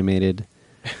 everything's animated.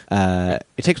 It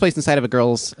takes place inside of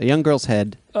a young girl's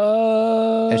head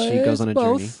as she goes on a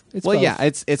journey. It's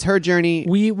both. It's her journey.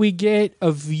 We get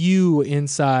a view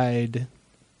inside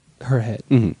her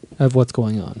head of what's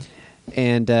going on.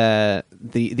 And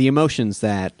the emotions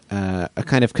that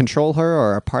kind of control her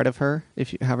or are part of her,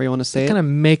 however you want to say it. Kind of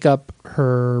make up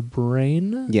her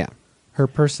brain. Yeah. Her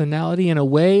personality in a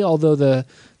way, although the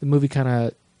movie kind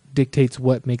of dictates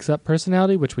what makes up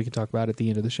personality, which we can talk about at the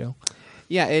end of the show.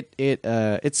 Yeah,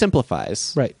 it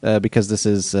simplifies, right? Because this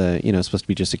is supposed to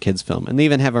be just a kids' film, and they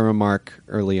even have a remark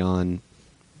early on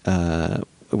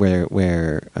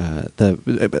where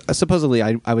the supposedly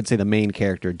I would say the main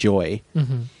character Joy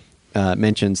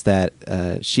mentions that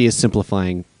she is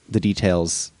simplifying the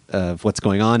details of what's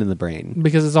going on in the brain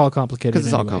because it's all complicated. Because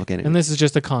it's all complicated, and this is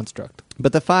just a construct.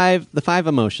 But the five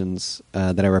emotions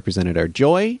that are represented are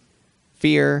joy,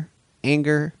 fear,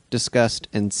 anger, disgust,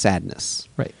 and sadness.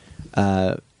 Right.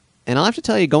 And I'll have to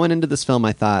tell you, going into this film,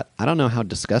 I thought, I don't know how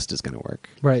disgust is going to work.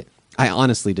 Right. I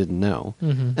honestly didn't know.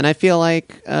 And I feel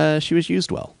like she was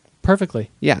used well. Perfectly.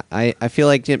 Yeah, I feel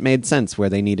like it made sense where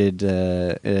they needed,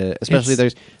 especially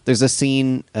there's a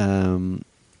scene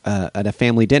at a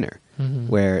family dinner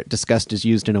where disgust is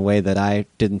used in a way that I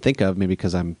didn't think of, maybe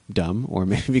because I'm dumb or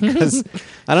maybe because,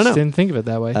 I don't know. Just didn't think of it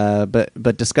that way.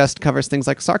 But disgust covers things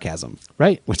like sarcasm.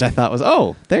 Right. Which I thought was,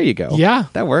 there you go. Yeah.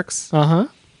 That works. Uh-huh.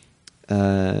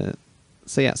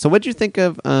 So what'd you think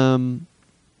of,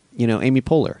 Amy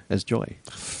Poehler as Joy?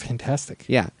 Fantastic.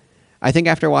 Yeah. I think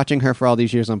after watching her for all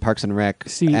these years on Parks and Rec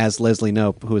as Leslie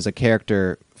Knope, who is a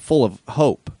character full of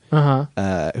hope,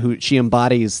 who she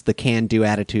embodies the can-do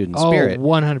attitude and spirit.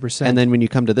 100%. And then when you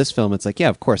come to this film, it's like, yeah,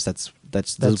 of course, that's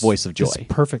the voice of Joy. It's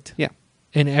perfect. Yeah.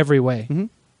 In every way.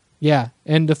 Yeah.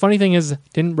 And the funny thing is,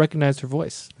 didn't recognize her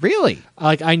voice. Really?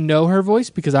 Like, I know her voice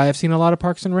because I have seen a lot of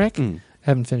Parks and Rec.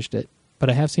 Haven't finished it, but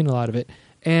I have seen a lot of it.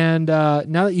 And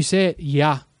now that you say it,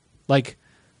 yeah. Like,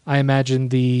 I imagine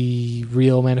the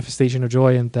real manifestation of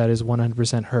Joy, and that is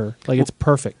 100% her. Like, it's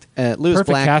perfect. Louis perfect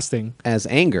Black casting as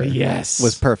Anger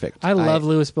was perfect. I love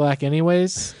Louis Black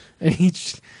anyways.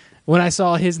 And when I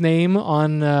saw his name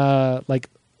on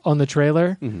on the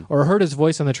trailer or heard his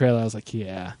voice on the trailer, I was like,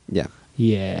 yeah.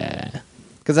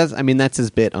 Because that's his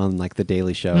bit on like the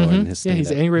Daily Show and his stand-up.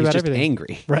 He's angry about just everything.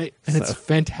 Angry, right? And it's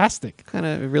fantastic. Kind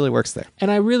of, it really works there. And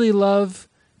I really love.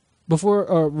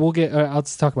 We'll get. I'll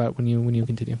just talk about it when you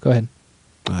continue. Go ahead.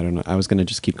 I don't know. I was going to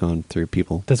just keep going through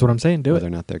people. That's what I'm saying. Do whether it.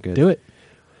 Whether or not they're good. Do it.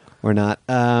 Or not.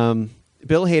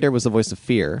 Bill Hader was the voice of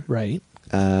Fear. Right.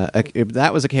 That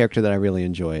was a character that I really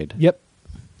enjoyed. Yep.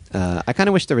 I kind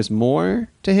of wish there was more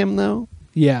to him, though.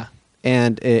 Yeah.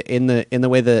 And in the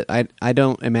way that I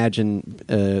don't imagine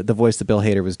the voice that Bill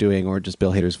Hader was doing, or just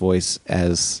Bill Hader's voice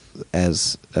as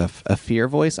a fear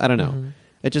voice. I don't know.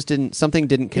 It just didn't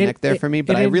connect there for me.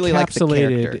 But I really liked the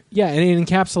character. Yeah, and it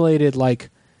encapsulated like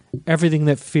everything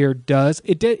that fear does.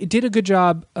 It did a good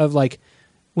job of like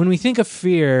when we think of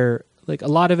fear, like a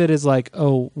lot of it is like,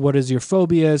 oh, what is your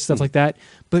phobia, stuff like that.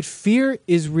 But fear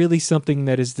is really something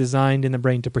that is designed in the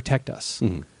brain to protect us.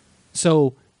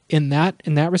 So in that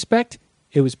respect,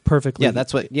 it was perfectly. Yeah,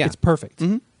 that's what. Yeah, it's perfect.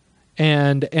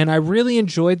 And I really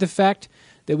enjoyed the fact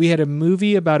that we had a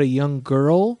movie about a young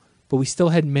girl but we still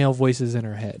had male voices in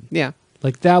her head. Yeah.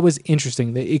 Like, that was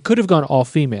interesting. It could have gone all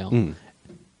female,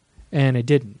 and it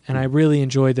didn't. And I really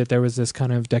enjoyed that there was this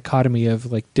kind of dichotomy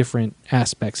of, like, different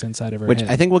aspects inside of her Which head.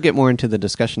 I think we'll get more into the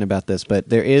discussion about this, but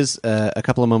there is a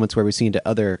couple of moments where we see into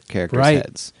other characters'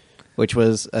 heads, which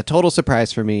was a total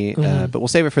surprise for me, but we'll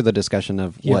save it for the discussion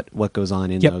of what goes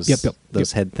on in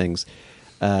those head things.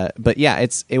 But yeah,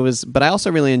 but I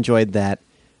also really enjoyed that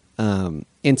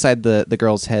inside the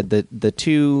girl's head, the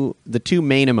two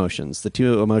main emotions, the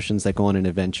two emotions that go on an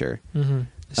adventure,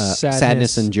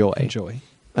 sadness and joy.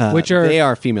 Which they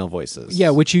are female voices.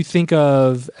 Yeah, which you think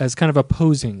of as kind of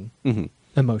opposing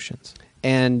emotions.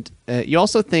 And you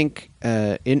also think,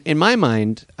 in my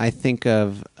mind, I think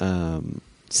of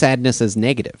sadness as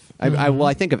negative.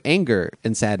 I think of anger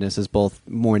and sadness as both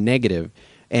more negative.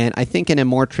 And I think in a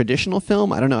more traditional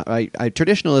film, I don't know,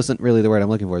 traditional isn't really the word I'm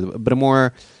looking for, but a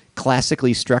more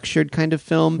classically structured kind of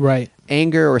film, right?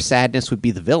 Anger or sadness would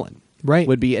be the villain. Right.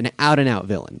 Would be an out-and-out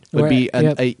villain. Would be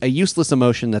a useless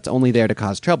emotion that's only there to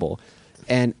cause trouble.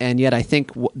 And yet I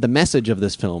think the message of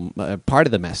this film, part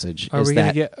of the message is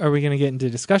that... Are we going to get into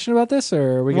discussion about this,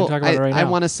 or are we going to talk about it right now?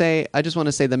 I just want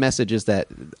to say the message is that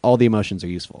all the emotions are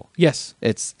useful. Yes.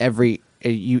 It's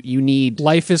you need...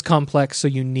 Life is complex, so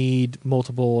you need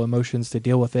multiple emotions to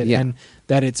deal with it, and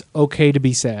that it's okay to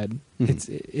be sad.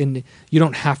 You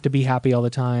don't have to be happy all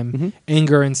the time.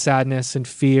 Anger and sadness and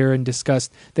fear and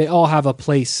disgust, they all have a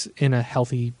place in a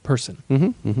healthy person.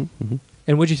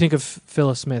 And what do you think of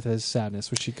Phyllis Smith as Sadness?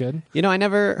 Was she good? You know, I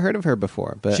never heard of her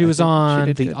before, but she was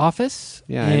on The Office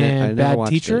and Bad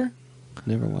Teacher.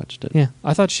 Never watched it. Yeah,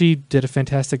 I thought she did a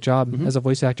fantastic job as a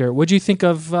voice actor. What do you think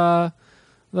of that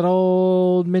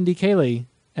old Mindy Kaling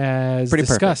as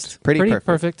Disgust? Pretty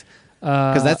perfect.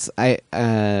 Because I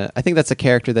think that's a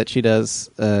character that she does,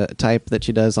 type that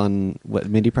she does on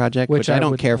Mindy Project, which I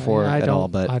don't care for at all.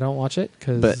 But I don't watch it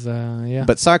because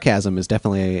But sarcasm is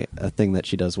definitely a thing that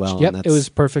she does well. Yep, and it was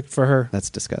perfect for her. That's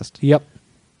Disgust. Yep,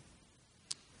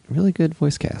 really good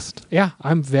voice cast. Yeah,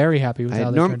 I'm very happy with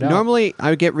how they turned out. Normally, I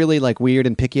would get really weird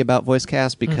and picky about voice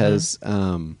cast because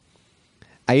I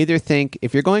either think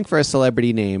if you're going for a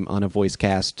celebrity name on a voice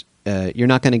cast, you're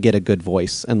not going to get a good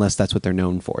voice unless that's what they're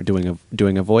known for,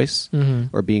 doing a voice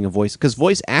or being a voice. Because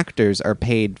voice actors are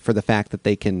paid for the fact that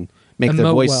they can make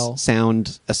their voice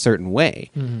sound a certain way.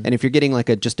 And if you're getting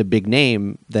just a big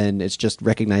name, then it's just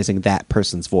recognizing that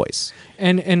person's voice.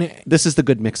 And this is the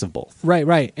good mix of both.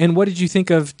 Right. And what did you think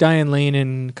of Diane Lane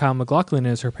and Kyle MacLachlan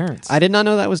as her parents? I did not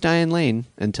know that was Diane Lane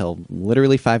until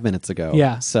literally 5 minutes ago.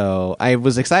 Yeah. So I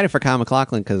was excited for Kyle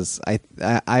MacLachlan because I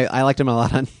liked him a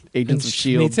lot on Agents of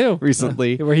S.H.I.E.L.D. Me too.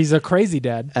 Recently. Where he's a crazy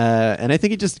dad. And I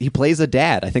think he plays a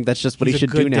dad. I think that's just what he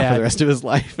should do now for the rest of his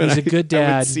life. He's a good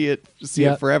dad. I would see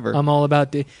it forever. I'm all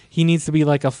about he needs to be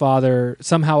like a father,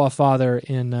 somehow a father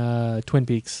in Twin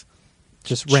Peaks.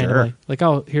 Just randomly.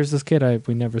 Here's this kid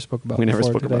we never spoke about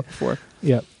before.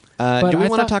 Yep. Do we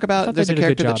want to talk about there's a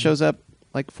character that shows up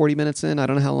 40 minutes in? I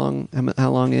don't know how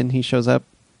long in he shows up.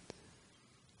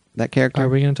 That character. Are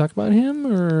we going to talk about him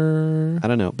or? I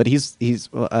don't know, but he's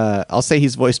I'll say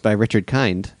he's voiced by Richard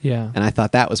Kind. Yeah. And I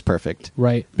thought that was perfect.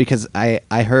 Right. Because I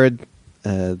heard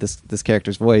this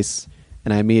character's voice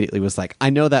and I immediately was like,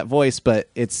 I know that voice, but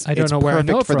it's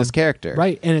perfect for this character.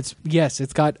 Right. And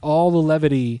it's got all the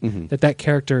levity that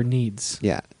character needs.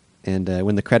 Yeah. And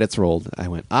when the credits rolled, I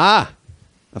went,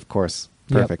 of course.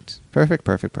 Perfect. Yep.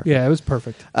 Perfect. Yeah, it was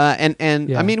perfect. And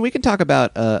I mean, we can talk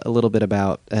about a little bit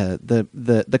about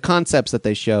the concepts that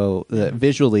they show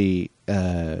visually.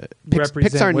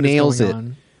 Pixar nails it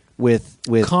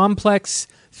with complex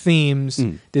themes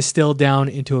distilled down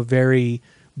into a very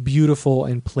beautiful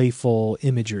and playful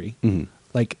imagery.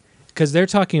 Because they're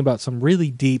talking about some really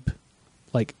deep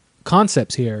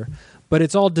concepts here, but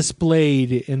it's all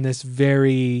displayed in this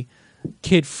very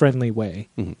kid-friendly way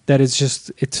that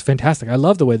is it's fantastic. I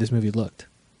love the way this movie looked.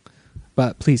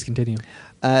 But please continue.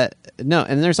 No,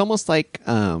 and there's almost a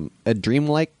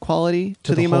dreamlike quality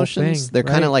to the emotions. They're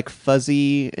kind of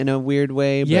fuzzy in a weird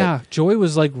way. Yeah, Joy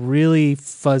was really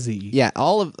fuzzy. Yeah,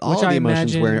 all of the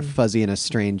emotions were fuzzy in a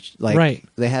strange right.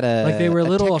 They had they were a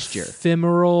little texture.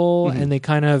 Ephemeral, and they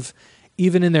kind of,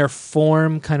 even in their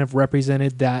form, kind of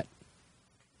represented that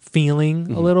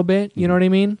feeling a little bit. You know what I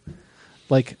mean?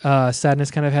 Sadness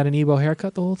kind of had an Ebo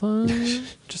haircut the whole time.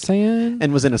 Just saying.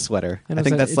 And was in a sweater. I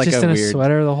think that's just a in weird... a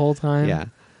sweater the whole time. Yeah.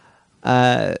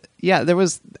 There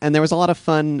was a lot of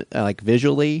fun,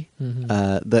 visually.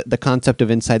 The concept of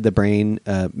inside the brain.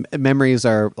 Memories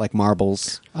are like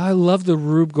marbles. I love the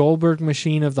Rube Goldberg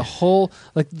machine of the whole,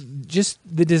 just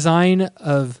the design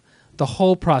of the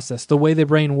whole process, the way the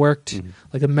brain worked,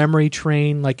 like a memory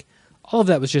train, all of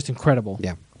that was just incredible.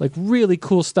 Yeah. Like really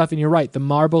cool stuff. And you're right, the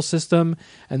marble system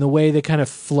and the way they kind of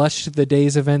flushed the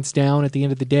day's events down at the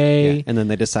end of the day. Yeah. And then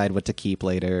they decide what to keep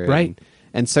later. Right.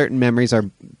 And certain memories are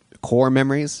core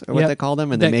memories, or what they call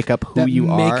them, and they make up who you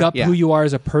are. Make up who you are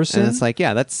as a person. And it's like,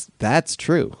 yeah, that's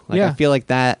true. Like, Yeah. I feel like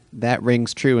that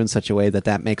rings true in such a way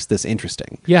that makes this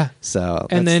interesting. Yeah. So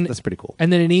that's pretty cool.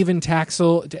 And then it even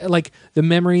tackles, like, the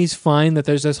memories find that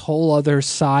there's this whole other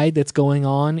side that's going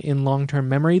on in long-term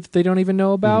memory that they don't even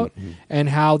know about, and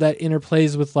how that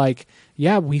interplays with, like,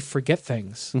 yeah, we forget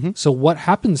things. So what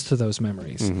happens to those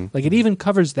memories? Like, it even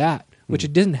covers that, which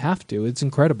it didn't have to. It's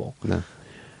incredible. No.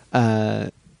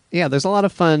 Yeah, there's a lot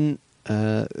of fun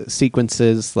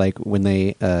sequences, like when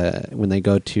they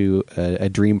go to a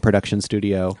dream production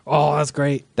studio. Oh, that's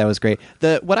great. That was great.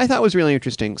 What I thought was really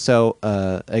interesting. So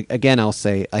again, I'll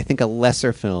say I think a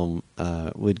lesser film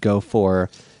would go for.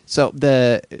 So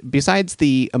besides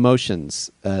the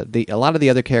emotions, a lot of the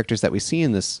other characters that we see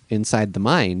in this Inside the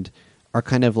Mind are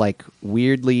kind of like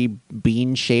weirdly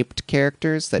bean-shaped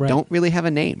characters that don't really have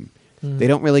a name. They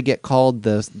don't really get called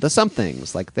the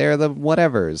somethings, like they're the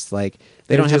whatevers. Like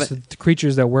they don't just have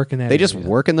creatures that work in that. They just area.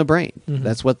 work in the brain.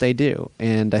 That's what they do.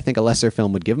 And I think a lesser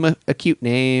film would give them a cute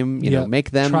name. You know, make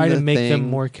them try to the make them thing.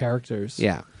 more characters.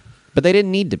 Yeah, but they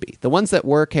didn't need to be. The ones that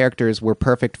were characters were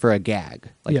perfect for a gag.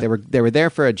 Like they were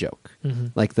there for a joke.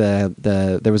 Like there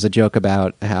was a joke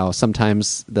about how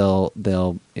sometimes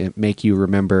they'll make you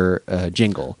remember a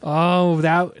jingle. Oh,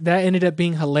 that ended up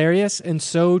being hilarious and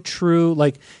so true.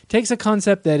 Like, takes a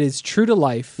concept that is true to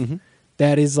life,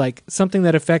 that is like something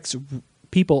that affects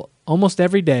people almost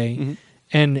every day,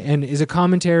 and is a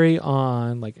commentary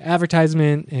on like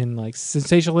advertisement and like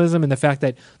sensationalism and the fact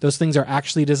that those things are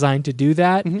actually designed to do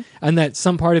that, and that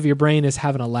some part of your brain is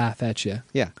having a laugh at you.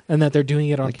 Yeah, and that they're doing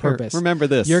it on like, purpose. Remember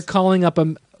this. You're calling up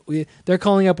they're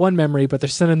calling up one memory, but they're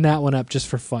sending that one up just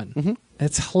for fun.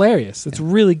 It's hilarious. It's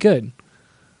really good.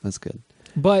 That's good.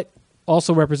 But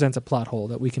also represents a plot hole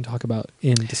that we can talk about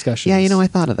in discussions. Yeah, I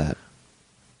thought of that.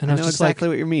 And I was know just exactly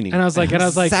like, what you're meaning. And I was like,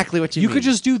 exactly what you mean. could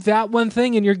just do that one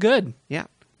thing and you're good. Yeah.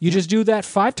 You just do that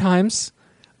 5 times.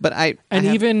 But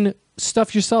even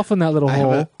stuff yourself in that little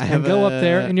hole and go up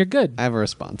there and you're good. I have a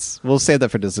response. We'll save that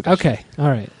for discussion. Okay. All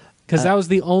right. Because that was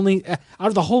the only out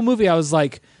of the whole movie. I was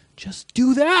like, just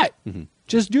do that.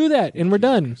 Just do that, and we're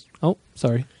done. Oh,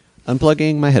 sorry.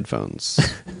 Unplugging my headphones.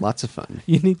 Lots of fun.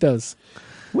 You need those.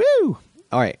 Woo!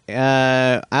 All right.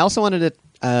 I also wanted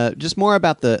to just more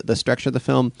about the structure of the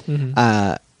film. In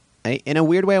a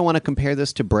weird way, I want to compare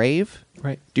this to Brave.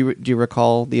 Right. Do you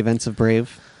recall the events of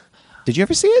Brave? Did you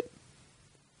ever see it?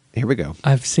 Here we go.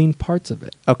 I've seen parts of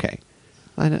it. Okay.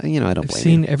 I don't blame you. I've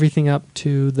seen everything up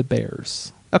to the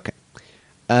Bears. Okay.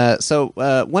 So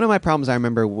one of my problems I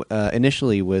remember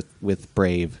initially with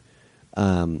Brave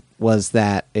was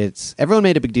that everyone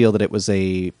made a big deal that it was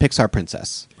a Pixar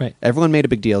princess. Right. Everyone made a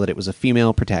big deal that it was a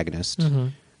female protagonist.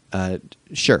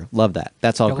 Sure, love that.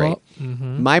 That's all great.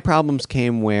 My problems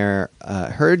came where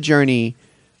her journey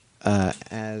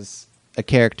as a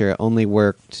character only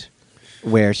worked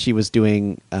where she was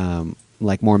doing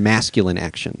like more masculine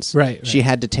actions. Right. She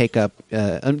had to take up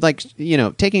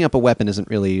taking up a weapon isn't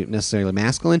really necessarily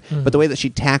masculine, but the way that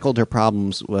she tackled her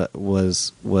problems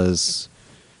was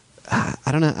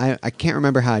I don't know. I can't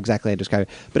remember how exactly I described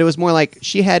it, but it was more like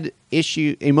she had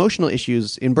emotional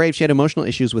issues in Brave. She had emotional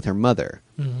issues with her mother,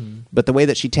 but the way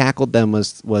that she tackled them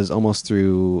was almost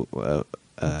through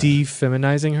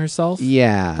defeminizing herself.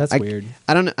 Yeah, that's weird.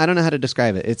 I don't know how to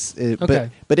describe it. Okay.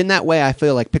 but in that way, I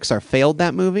feel like Pixar failed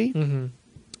that movie.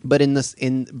 But in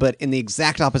the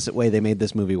exact opposite way, they made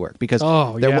this movie work because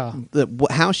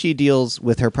how she deals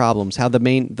with her problems, how the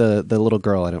little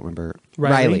girl, I don't remember,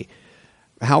 Riley.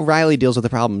 How Riley deals with the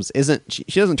problems isn't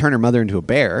she doesn't turn her mother into a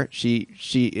bear. She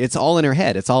it's all in her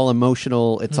head. It's all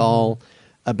emotional. It's all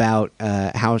about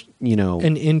how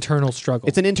an internal struggle.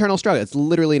 It's an internal struggle. It's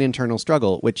literally an internal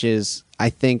struggle, which is I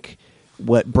think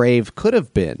what Brave could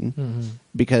have been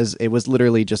because it was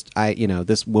literally just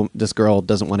this girl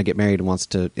doesn't want to get married and wants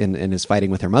to and is fighting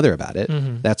with her mother about it.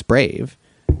 That's Brave,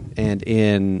 and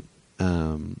in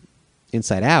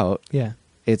Inside Out,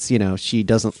 it's she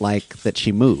doesn't like that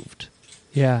she moved.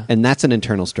 Yeah. And that's an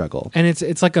internal struggle. And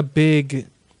it's like a big,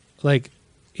 like,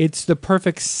 it's the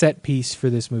perfect set piece for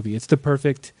this movie. It's the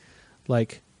perfect,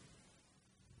 like,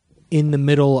 in the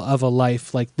middle of a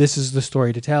life, like, this is the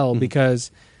story to tell because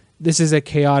this is a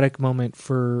chaotic moment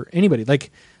for anybody.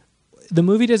 Like, the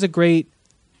movie does a great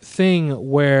thing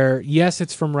where, yes,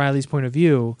 it's from Riley's point of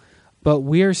view, but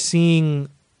we're seeing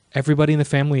everybody in the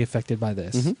family affected by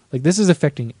this. Like, this is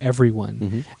affecting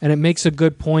everyone. And it makes a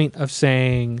good point of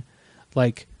saying,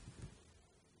 like,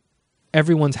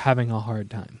 everyone's having a hard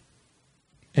time,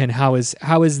 and how is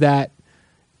that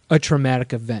a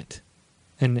traumatic event,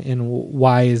 and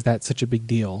why is that such a big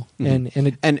deal?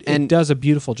 Mm-hmm. And it does a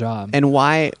beautiful job. And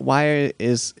why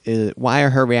are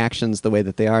her reactions the way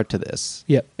that they are to this?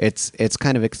 Yep. It's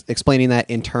kind of explaining that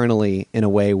internally in a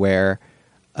way where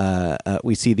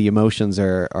we see the emotions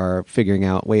are figuring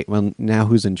out. Wait, well, now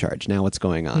who's in charge? Now what's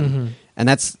going on? Mm-hmm. And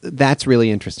that's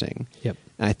really interesting. Yep.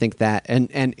 And I think that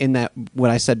and in that what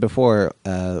I said before,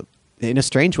 in a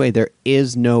strange way, there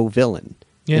is no villain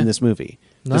in this movie.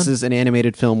 None. This is an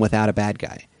animated film without a bad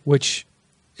guy, which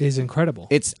is incredible.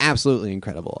 It's absolutely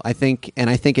incredible. I think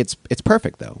it's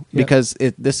perfect though, because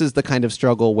this is the kind of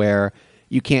struggle where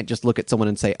you can't just look at someone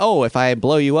and say, "Oh, if I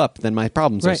blow you up, then my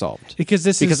problems are solved." Because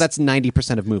that's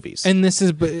 90% of movies, and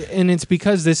it's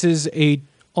because this is a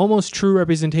almost true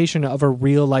representation of a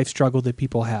real life struggle that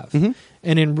people have. Mm-hmm.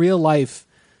 And in real life,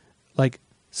 like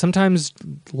sometimes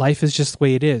life is just the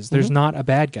way it is. There's Mm-hmm. not a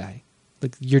bad guy.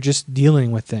 Like you're just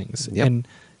dealing with things, and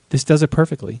this does it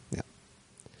perfectly. Yeah.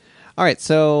 All right.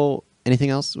 So, anything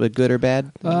else with good or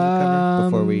bad that we cover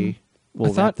before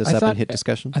we'll wrap this up and hit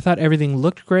discussion? I thought everything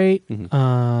looked great.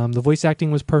 Mm-hmm. The voice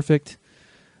acting was perfect.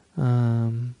 I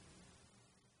don't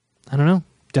know.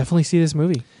 Definitely see this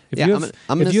movie. If you have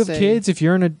kids, if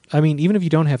you're even if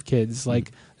you don't have kids,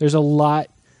 like there's a lot.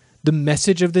 The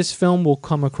message of this film will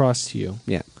come across to you.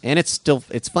 Yeah, and it's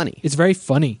funny. It's very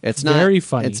funny. It's very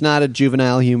funny. It's not a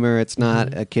juvenile humor. It's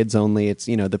not a kids only. It's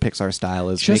the Pixar style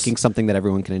is making something that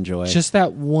everyone can enjoy. Just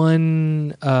that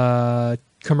one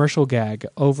commercial gag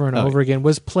over and over again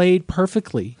was played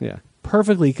perfectly. Yeah,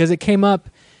 perfectly, because it came up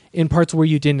in parts where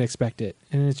you didn't expect it,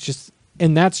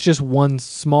 and that's just one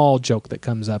small joke that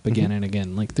comes up again and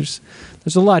again. Like there's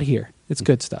a lot here. It's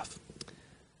good stuff.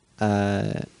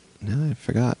 No, I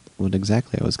forgot what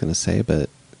exactly I was going to say, but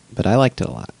I liked it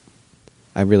a lot.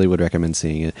 I really would recommend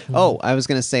seeing it. Mm-hmm. Oh, I was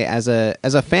going to say as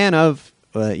a fan of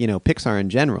Pixar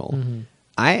in general,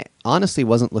 I honestly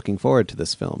wasn't looking forward to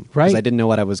this film because I didn't know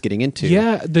what I was getting into.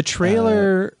 Yeah, the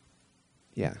trailer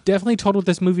definitely told what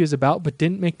this movie is about, but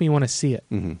didn't make me want to see it,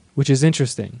 which is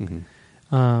interesting.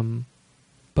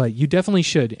 But you definitely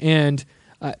should. And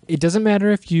it doesn't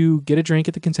matter if you get a drink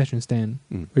at the concession stand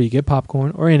or you get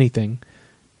popcorn or anything.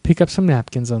 Pick up some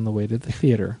napkins on the way to the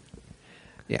theater.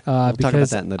 Yeah, we'll talk about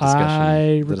that in the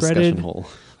discussion.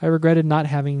 I regretted not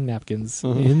having napkins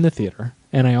in the theater,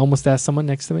 and I almost asked someone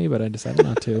next to me, but I decided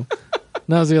not to.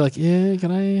 And I was like, "Yeah,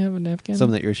 can I have a napkin?"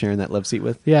 Someone that you were sharing that love seat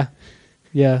with. Yeah.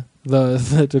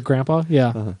 The grandpa.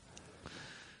 Yeah.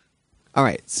 All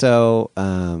right, so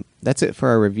that's it for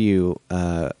our review.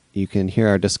 You can hear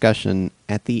our discussion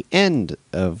at the end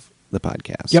of the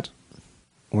podcast. Yep.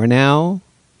 We're now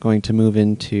going to move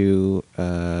into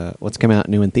what's come out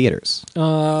new in theaters.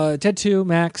 Ted 2,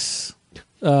 Max,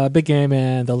 Big Game,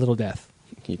 and The Little Death.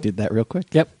 You did that real quick?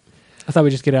 Yep. I thought we'd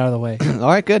just get it out of the way. All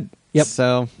right, good. Yep.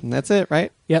 So that's it,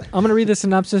 right? Yep. I'm going to read the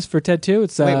synopsis for Ted 2.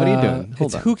 It's Wait, what are you doing?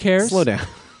 Hold on. Who cares? Slow down.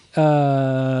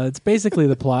 It's basically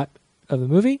the plot of the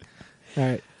movie. All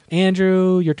right.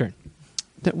 Andrew, your turn.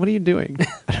 What are you doing?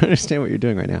 I don't understand what you're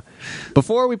doing right now.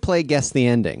 Before we play Guess the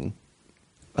Ending,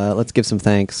 let's give some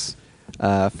thanks.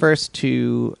 First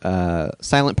to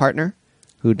Silent Partner,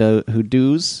 who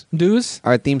does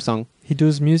our theme song. He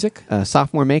does music.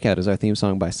 Sophomore Makeout is our theme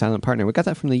song by Silent Partner. We got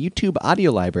that from the YouTube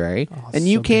audio library, and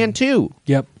you can too.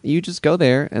 Yep. You just go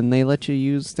there, and they let you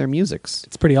use their musics.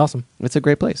 It's pretty awesome. It's a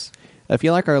great place. If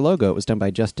you like our logo, it was done by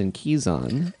Justin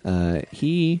Keyson.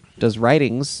 He does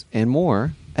writings and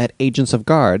more at Agents of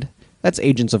Guard. That's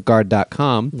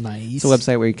agentsofguard.com. Nice. It's a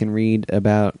website where you can read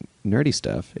about nerdy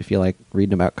stuff. If you like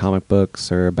reading about comic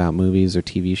books or about movies or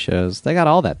TV shows, they got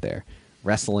all that there.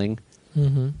 Wrestling.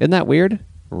 Isn't that weird?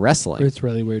 Wrestling. It's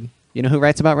really weird. You know who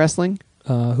writes about wrestling?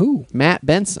 Who? Matt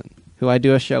Benson, who I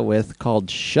do a show with called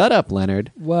Shut Up,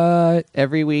 Leonard. What?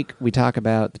 Every week we talk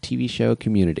about the TV show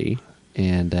Community.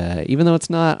 And even though it's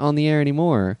not on the air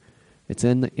anymore, it's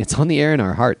on the air in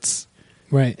our hearts.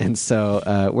 Right. And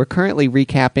so we're currently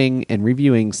recapping and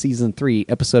reviewing Season 3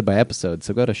 episode by episode.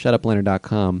 So go to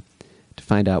shutupleonard.com to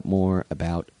find out more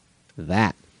about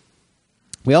that.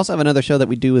 We also have another show that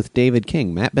we do with David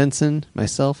King. Matt Benson,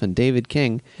 myself, and David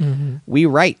King. We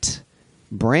write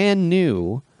brand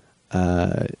new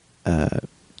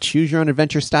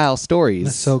choose-your-own-adventure style stories.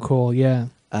 That's so cool, yeah.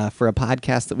 For a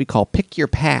podcast that we call Pick Your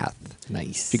Path.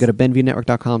 Nice. If you go to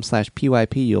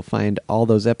benvnetwork.com/PYP, you'll find all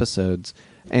those episodes.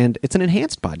 And it's an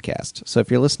enhanced podcast. So if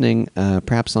you're listening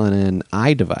perhaps on an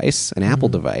iDevice, an Apple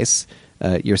device,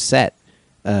 you're set.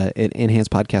 Enhanced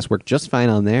podcasts work just fine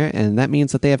on there, and that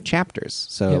means that they have chapters.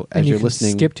 So as you're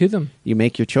listening, skip to them. You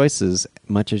make your choices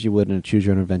much as you would in a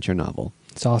choose-your-own-adventure novel.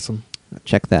 It's awesome.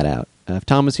 Check that out. If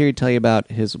Tom was here, he'd tell you about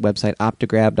his website,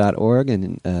 optograb.org,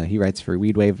 and he writes for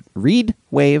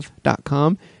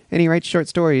readwave.com, and he writes short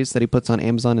stories that he puts on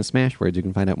Amazon and Smashwords. You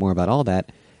can find out more about all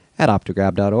that at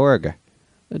optograb.org.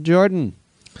 Jordan.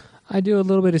 I do a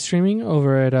little bit of streaming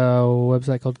over at a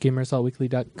website called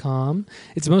GamerAssaultWeekly.com.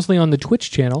 It's mostly on the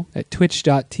Twitch channel at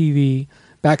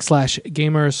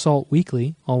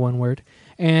twitch.tv/GamerAssaultWeekly, all one word.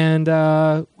 And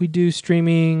we do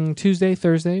streaming Tuesday,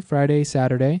 Thursday, Friday,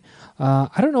 Saturday. I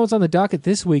don't know what's on the docket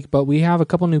this week, but we have a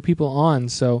couple new people on,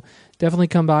 so definitely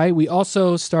come by. We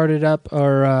also started up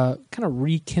our kind of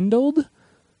rekindled,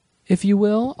 if you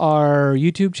will, our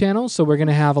YouTube channel. So we're going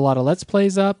to have a lot of Let's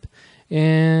Plays up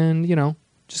and,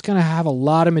 just going to have a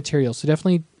lot of material. So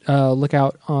definitely look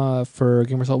out for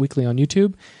Gamer Assault Weekly on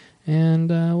YouTube, and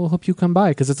we'll hope you come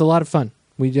by because it's a lot of fun.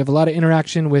 We have a lot of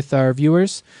interaction with our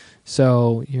viewers,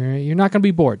 so you're not going to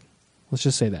be bored. Let's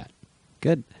just say that.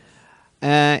 Good.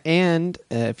 And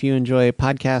if you enjoy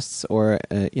podcasts or,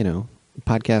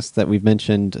 podcasts that we've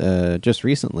mentioned just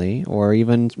recently, or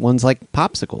even ones like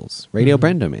Popsicles, Radio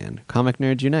Brendo Man, Comic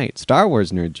Nerds Unite, Star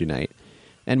Wars Nerds Unite,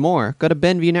 and more, go to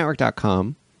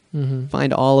BenviewNetwork.com.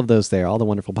 Find all of those there, all the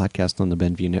wonderful podcasts on the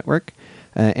Benview Network.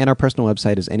 And our personal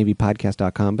website is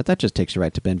nevpodcast.com, but that just takes you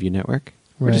right to Benview Network.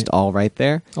 We're just all right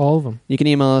there. All of them. You can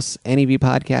email us,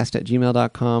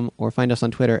 nevpodcast@gmail.com, or find us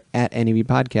on Twitter at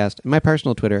nevpodcast, and my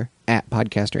personal Twitter, at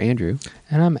podcasterandrew.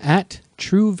 And I'm at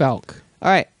TrueValk. All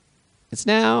right. It's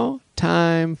now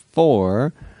time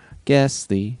for Guess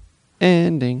the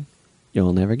Ending.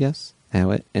 You'll never guess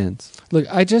how it ends. Look,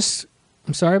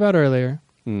 I'm sorry about earlier.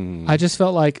 I just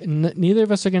felt like neither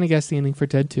of us are going to guess the ending for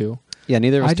Ted 2. Yeah,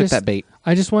 neither of us took that bait.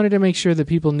 I just wanted to make sure that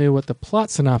people knew what the plot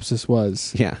synopsis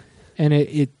was. Yeah. And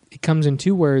it comes in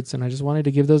 2 words, and I just wanted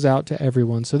to give those out to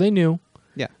everyone so they knew.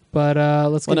 Yeah. But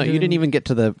let's get you didn't even get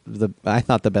to the I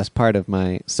thought the best part of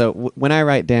my... So when I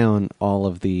write down all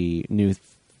of the new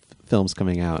films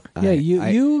coming out,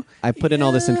 I put in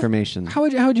all this information. How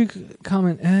would you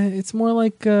comment? It's more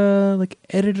like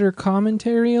editor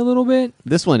commentary a little bit.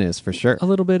 This one is for sure a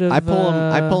little bit of. I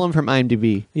pull them from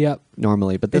IMDb. Yep.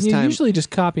 Normally, but this and you time usually just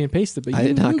copy and paste it. But I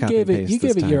did not copy and paste. You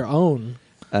gave it time. your own.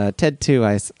 Ted 2.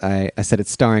 I said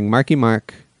it's starring Marky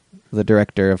Mark, the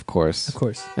director, of course,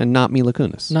 and not Mila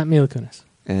Kunis. Not Mila Kunis.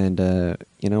 And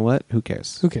you know what? Who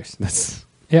cares? Who cares?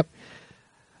 Yep.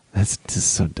 That's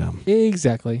just so dumb.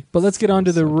 Exactly. But let's get on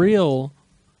to the real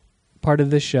part of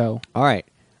this show. All right.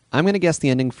 I'm going to guess the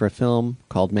ending for a film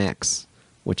called Max,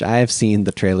 which I have seen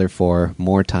the trailer for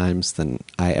more times than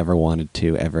I ever wanted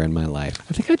to ever in my life.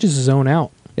 I think I just zone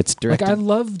out. It's directed... I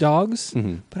love dogs,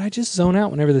 but I just zone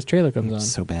out whenever this trailer comes on.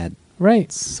 So bad. Right.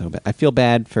 It's so bad. I feel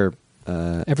bad for...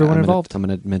 everyone involved. I'm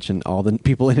going to mention all the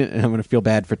people in it, and I'm going to feel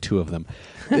bad for 2 of them.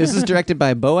 This is directed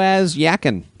by Boaz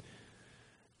Yakin.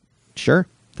 Sure.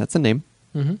 That's a name.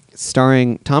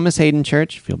 Starring Thomas Hayden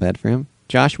Church, feel bad for him,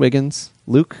 Josh Wiggins,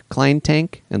 Luke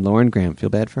Kleintank, and Lauren Graham, feel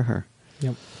bad for her.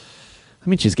 Yep. I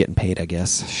mean, she's getting paid, I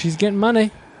guess. She's getting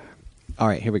money. All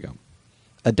right, here we go.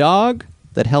 A dog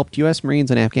that helped U.S.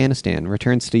 Marines in Afghanistan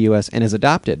returns to U.S. and is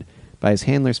adopted by his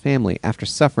handler's family after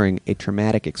suffering a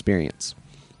traumatic experience.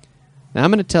 Now, I'm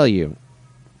going to tell you...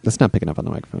 That's not picking up on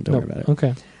the microphone. Don't worry about it.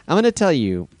 Okay. I'm going to tell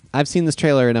you, I've seen this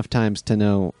trailer enough times to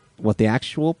know what the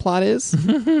actual plot is,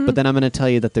 but then I'm going to tell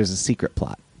you that there's a secret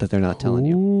plot that they're not telling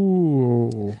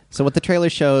you. So what the trailer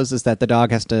shows is that the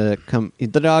dog has to come...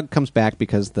 The dog comes back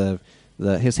because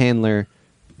his handler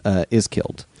is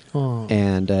killed. Oh.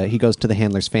 And he goes to the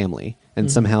handler's family.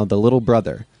 And somehow the little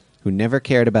brother, who never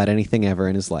cared about anything ever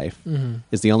in his life,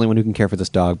 is the only one who can care for this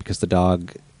dog because the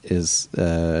dog is,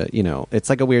 it's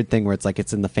like a weird thing where it's like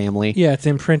it's in the family. Yeah, it's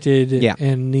imprinted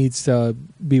and needs to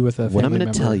be with a family What I'm going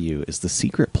member. to tell you is the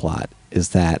secret plot is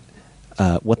that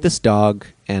what this dog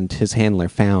and his handler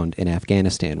found in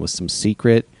Afghanistan was some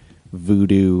secret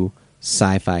voodoo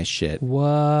sci-fi shit. What?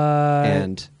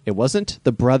 And it wasn't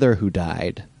the brother who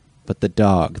died, but the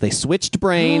dog. They switched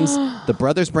brains. The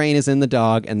brother's brain is in the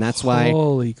dog, and that's why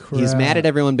Holy crap. he's mad at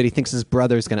everyone, but he thinks his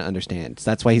brother's going to understand.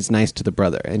 So that's why he's nice to the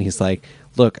brother. And he's like,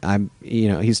 look,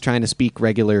 he's trying to speak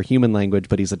regular human language,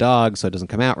 but he's a dog, so it doesn't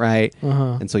come out right.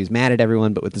 And so he's mad at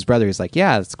everyone, but with his brother, he's like,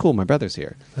 yeah, it's cool, my brother's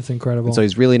here. That's incredible. And so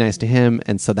he's really nice to him,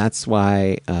 and so that's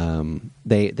why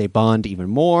they bond even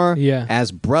more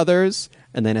as brothers.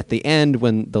 And then at the end,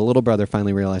 when the little brother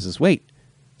finally realizes, wait,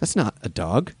 that's not a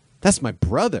dog. That's my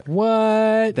brother.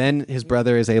 What? Then his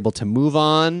brother is able to move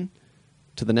on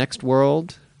to the next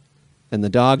world, and the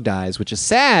dog dies, which is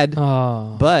sad,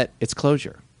 but it's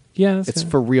closure. Yeah, it's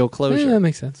for real closure. Yeah, that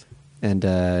makes sense. And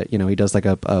he does like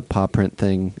a paw print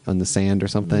thing on the sand or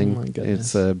something. Oh my goodness.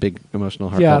 It's a big emotional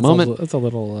heartfelt moment. It's a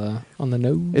little on the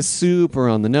nose. It's super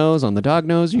on the nose, on the dog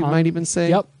nose, you might even say.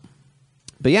 Yep.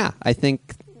 But yeah, I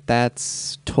think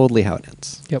that's totally how it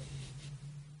ends. Yep.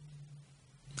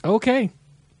 Okay.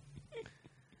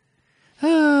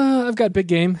 I've got Big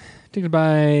Game, directed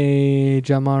by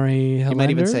Jamari Helander. You might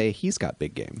even say he's got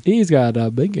big game. He's got a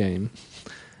big game.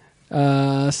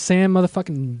 Sam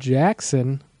motherfucking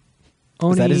Jackson.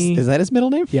 Oni. Is that his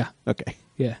middle name? Yeah. Okay.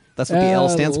 Yeah. That's what the L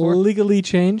stands for? Legally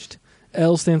changed.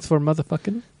 L stands for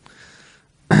motherfucking.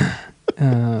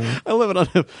 I love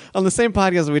it on the same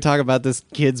podcast that we talk about this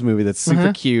kids movie that's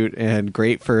super cute and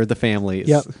great for the families.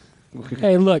 Yep.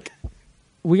 Hey, look,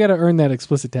 we got to earn that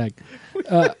explicit tag.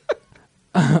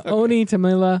 Oni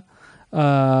Tamila,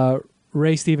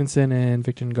 Ray Stevenson, and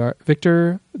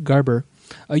Victor Garber.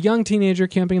 A young teenager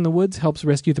camping in the woods helps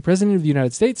rescue the President of the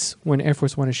United States when Air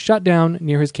Force One is shot down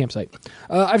near his campsite.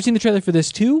 I've seen the trailer for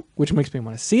this too, which makes me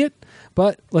want to see it,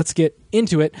 but let's get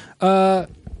into it.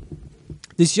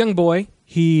 This young boy,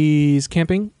 he's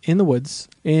camping in the woods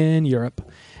in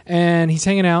Europe, and he's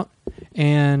hanging out,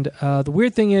 and the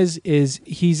weird thing is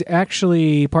he's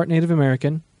actually part Native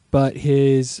American, but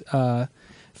his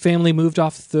family moved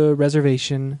off the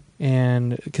reservation,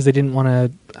 and because they didn't want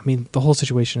to, I mean, the whole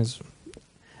situation is,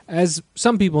 as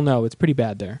some people know, it's pretty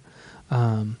bad there.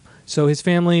 So his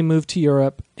family moved to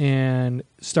Europe and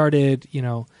started,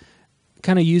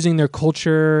 kind of using their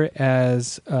culture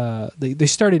as they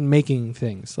started making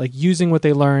things, like using what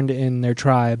they learned in their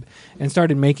tribe and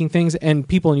started making things. And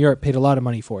people in Europe paid a lot of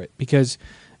money for it because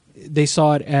they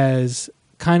saw it as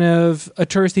kind of a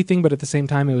touristy thing, but at the same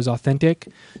time it was authentic.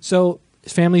 So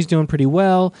his family's doing pretty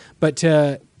well, but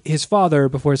his father,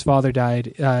 before his father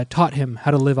died, taught him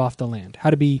how to live off the land, how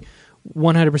to be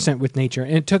 100% with nature.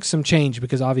 And it took some change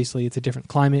because obviously it's a different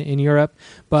climate in Europe,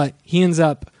 but he ends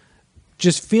up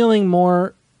just feeling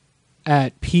more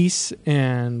at peace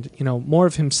and, more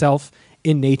of himself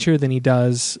in nature than he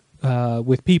does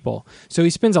with people. So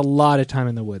he spends a lot of time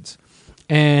in the woods.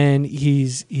 And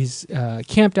he's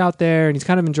camped out there, and he's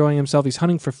kind of enjoying himself. He's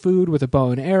hunting for food with a bow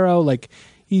and arrow. Like,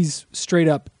 he's straight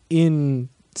up in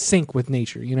sync with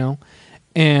nature,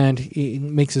 and he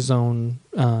makes his own,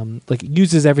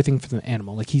 uses everything from the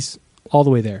animal. Like, he's all the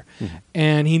way there. Mm-hmm.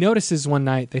 And he notices one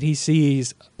night that he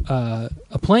sees a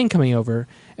plane coming over,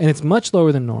 and it's much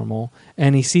lower than normal,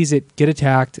 and he sees it get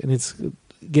attacked, and it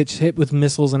gets hit with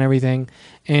missiles and everything,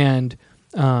 and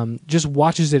just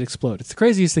watches it explode. It's the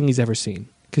craziest thing he's ever seen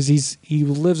because he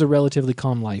lives a relatively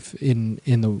calm life in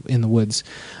the woods,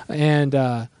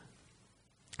 and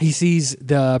he sees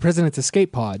the president's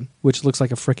escape pod, which looks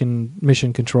like a frickin'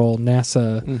 mission control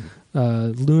NASA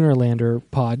lunar lander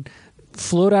pod,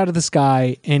 float out of the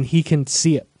sky, and he can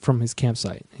see it from his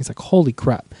campsite. He's like, holy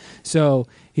crap. So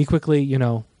he quickly,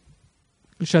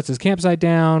 shuts his campsite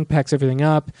down, packs everything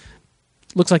up.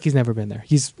 Looks like he's never been there.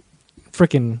 He's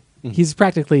frickin', he's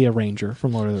practically a ranger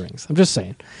from Lord of the Rings. I'm just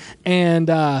saying.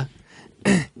 And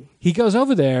he goes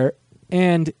over there,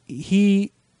 and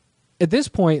he, at this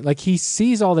point, he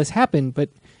sees all this happen, but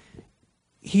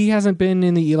he hasn't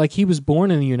been he was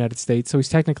born in the United States, so he's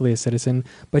technically a citizen,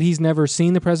 but he's never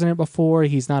seen the president before.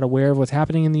 He's not aware of what's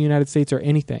happening in the United States or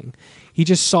anything. He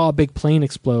just saw a big plane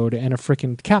explode and a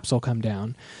freaking capsule come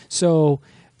down. So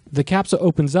the capsule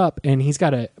opens up, and he's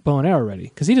got a bow and arrow ready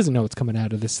because he doesn't know what's coming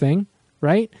out of this thing,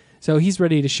 right? So he's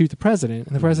ready to shoot the president,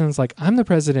 and the president's like, I'm the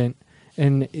president,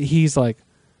 and he's like,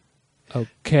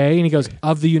 okay, and he goes,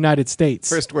 of the United States.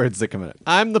 First words that come out.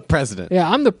 I'm the president. Yeah,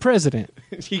 I'm the president.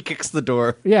 He kicks the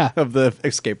door Yeah. of the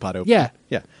escape pod open. Yeah.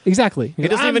 Yeah. Exactly. He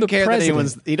doesn't even care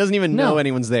that he doesn't even know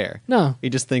anyone's there. No. He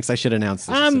just thinks I should announce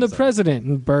this. I'm the president.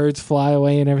 And birds fly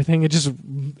away and everything. It just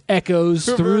echoes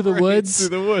through the woods.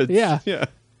 Through the woods. Yeah. Yeah.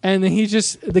 And then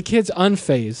the kid's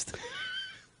unfazed.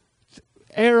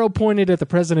 Arrow pointed at the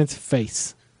president's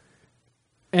face.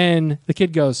 And the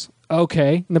kid goes,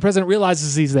 okay. And the president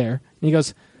realizes he's there. And he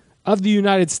goes, of the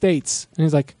United States. And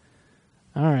he's like,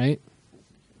 all right.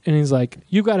 And he's like,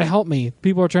 you got to help me.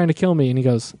 People are trying to kill me. And he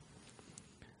goes,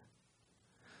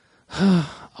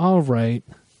 all right.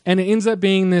 And it ends up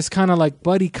being this kind of like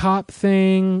buddy cop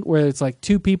thing where it's like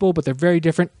two people, but they're very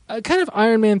different. Kind of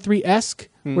Iron Man 3-esque,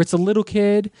 where it's a little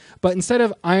kid. But instead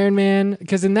of Iron Man,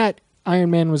 because in that, Iron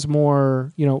Man was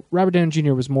more, Robert Downey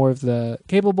Jr. was more of the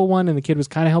capable one, and the kid was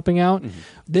kind of helping out. Mm-hmm.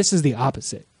 This is the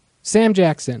opposite. Sam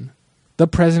Jackson, the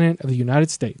president of the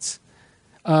United States.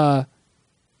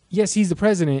 Yes, he's the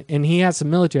president, and he has some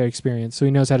military experience, so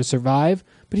he knows how to survive,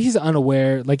 but he's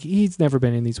unaware. He's never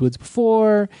been in these woods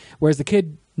before, whereas the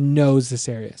kid knows this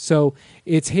area. So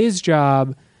it's his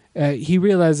job he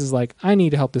realizes like I need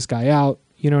to help this guy out.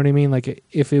 You know what I mean? Like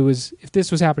if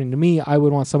this was happening to me, I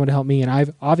would want someone to help me, and I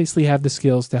obviously have the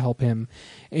skills to help him.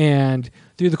 And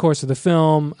through the course of the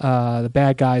film, the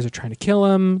bad guys are trying to kill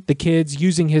him. The kids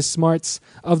using his smarts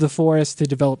of the forest to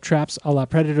develop traps a la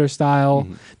Predator style.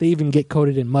 They even get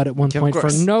coated in mud at one point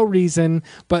for no reason,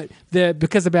 but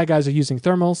because the bad guys are using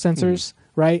thermal sensors,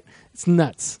 right? It's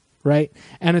nuts, right?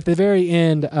 And at the very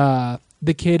end,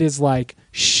 the kid is like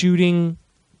shooting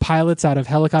pilots out of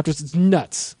helicopters. It's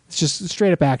nuts. It's just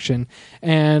straight up action.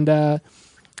 And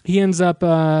he ends up,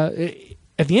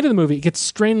 at the end of the movie, it gets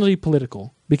strangely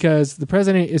political because the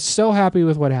president is so happy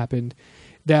with what happened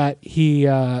that he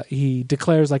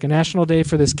declares like a national day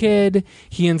for this kid.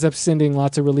 He ends up sending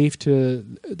lots of relief to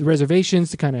the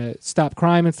reservations to kind of stop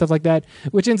crime and stuff like that,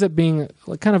 which ends up being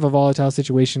kind of a volatile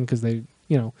situation because they,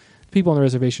 people on the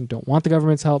reservation don't want the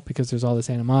government's help because there's all this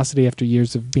animosity after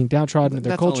years of being downtrodden and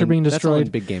their culture being destroyed. That's all in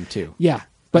Big Game 2. Yeah.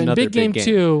 But Another in Big Game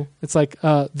 2, it's like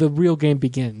the real game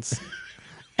begins.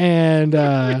 And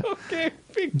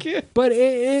but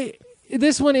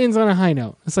this one ends on a high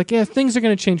note. It's like, yeah, things are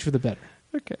going to change for the better.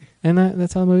 Okay. And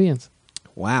that's how the movie ends.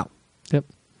 Wow. Yep.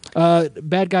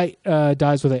 Bad guy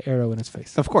dies with an arrow in his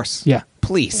face. Of course. Yeah.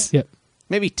 Please. Yep.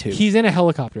 Maybe 2. He's in a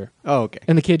helicopter. Oh, okay.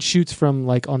 And the kid shoots from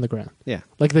like on the ground. Yeah.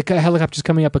 Like the helicopter's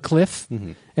coming up a cliff,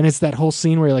 and it's that whole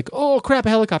scene where you're like, oh crap, a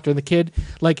helicopter, and the kid,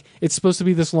 like, it's supposed to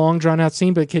be this long drawn out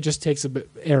scene, but the kid just takes an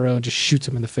arrow and just shoots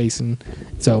him in the face, and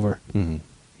it's over.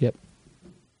 Yep.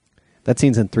 That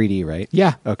scene's in 3D, right?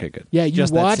 Yeah. Okay, good. Yeah, you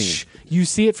Just that watch, scene. you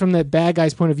see it from the bad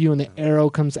guy's point of view, and the arrow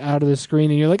comes out of the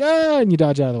screen, and you're like, and you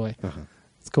dodge out of the way.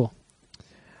 It's cool.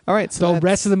 All right, so the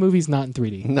rest of the movie's not in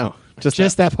 3D. No,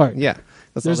 just that part. Yeah.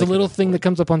 There's a little thing that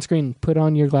comes up on screen. Put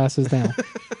on your glasses now.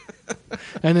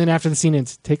 And then after the scene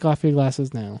ends, take off your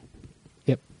glasses now.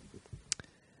 Yep.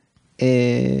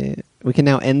 We can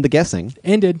now end the guessing.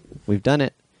 Ended. We've done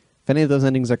it. If any of those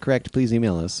endings are correct, please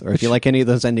email us. Or if you like any of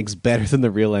those endings better than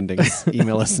the real endings,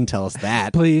 email us and tell us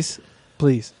that. Please.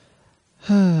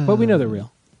 But we know they're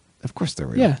real. Of course they're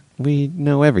real. Yeah. We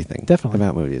know everything Definitely.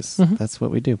 about movies. That's what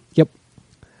we do. Yep.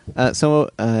 So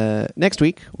next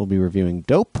week, we'll be reviewing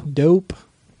Dope.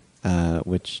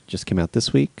 Which just came out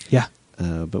this week. Yeah.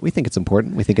 But we think it's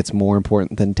important. We think it's more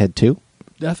important than Ted 2.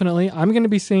 Definitely. I'm going to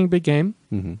be seeing Big Game.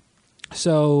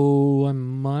 So I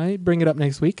might bring it up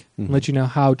next week and let you know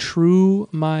how true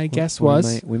my guess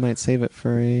was. We might save it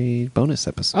for a bonus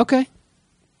episode. Okay.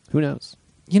 Who knows?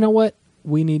 You know what?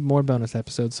 We need more bonus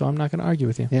episodes, so I'm not going to argue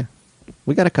with you. Yeah.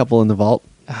 We got a couple in the vault.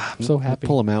 I'm so happy.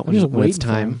 Pull them out I'm just when it's waiting for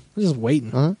time. 'em. I'm just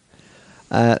waiting.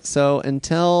 So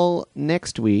until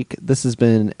next week, this has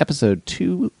been episode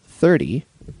 230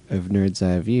 of Nerd's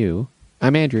Eye View.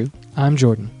 I'm Andrew. I'm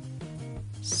Jordan.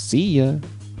 See ya.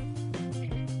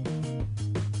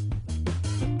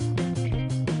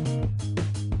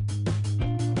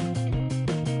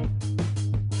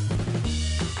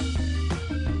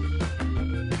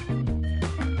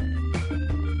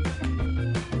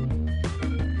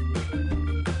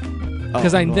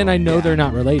 Because then I know they're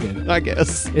not related. I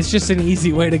guess. It's just an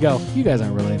easy way to go. You guys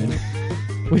aren't related.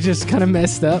 We just kind of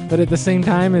messed up, but at the same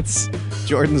time, it's...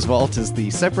 Jordan's vault is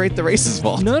the separate the races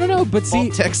vault. No, but see...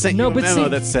 Vault Tech sent you a memo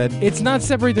that said... It's not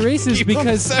separate the races keep them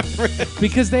because... separate.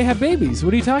 Because they have babies.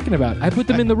 What are you talking about? I put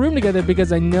them in the room together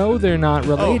because I know they're not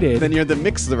related. Oh, then you're the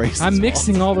mix the races I'm vault.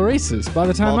 mixing all the races. By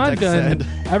the time Vault I'm Tech done, said.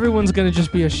 everyone's going to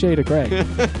just be a shade of gray.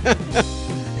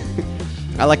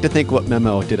 I like to think, what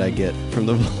memo did I get from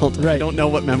the vault? Right. I don't know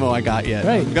what memo I got yet.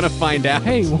 Right. I'm going to find out.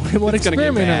 Hey, what It's gonna get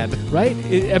experiment? bad. Right?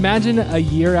 Imagine a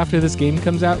year after this game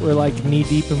comes out, we're like knee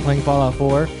deep in playing Fallout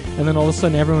 4, and then all of a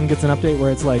sudden everyone gets an update where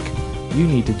it's like, you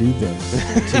need to do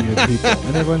this to your people.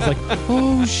 And everyone's like,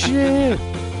 oh shit.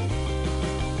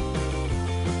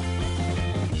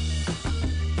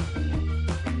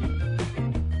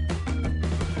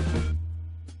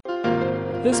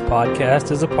 This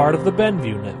podcast is a part of the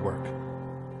Benview Network.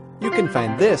 You can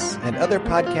find this and other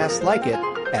podcasts like it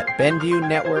at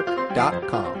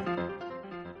BenviewNetwork.com.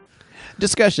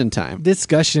 Discussion time.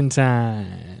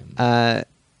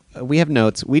 We have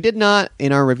notes. We did not,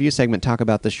 in our review segment, talk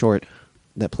about the short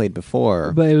that played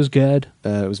before. But it was good.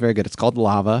 It was very good. It's called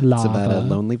Lava. It's about a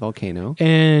lonely volcano.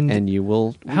 And you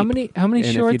will How weep. many and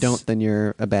shorts? if you don't, then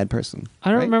you're a bad person. I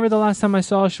don't right? remember the last time I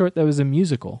saw a short that was a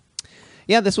musical.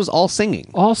 Yeah, this was all singing.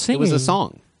 All singing. It was a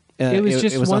song. It was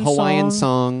just it was one a Hawaiian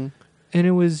song. And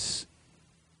it was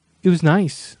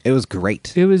nice. It was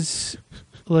great. It was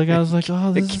like I was like,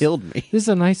 oh, It killed me. This is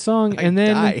a nice song. I and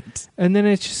then died. and then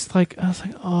it's just like I was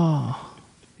like, oh,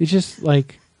 it's just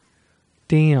like,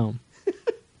 damn.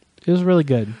 It was really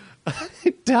good.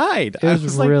 died. It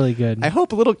was really good. I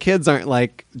hope little kids aren't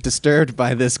like disturbed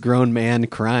by this grown man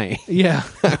crying. Yeah.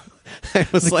 I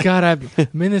was like, God, I'm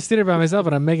in this theater by myself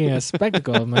and I'm making a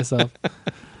spectacle of myself.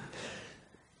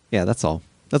 Yeah, that's all.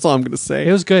 That's all I'm going to say.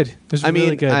 It was good. It was really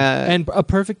mean, good. And a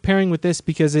perfect pairing with this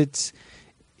because it's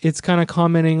kind of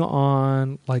commenting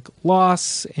on like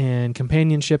loss and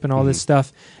companionship and all this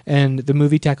stuff. And the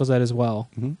movie tackles that as well.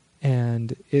 Mm-hmm.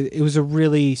 And it was a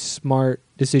really smart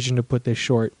decision to put this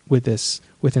short with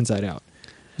Inside Out.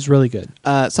 It was really good.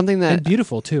 Something that... And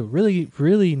beautiful too. Really,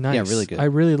 really nice. Yeah, really good. I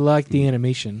really liked the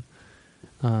animation.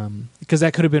 Because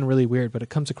that could have been really weird, but it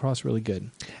comes across really good.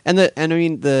 And I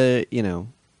mean the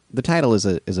title is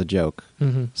a joke,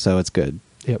 so it's good.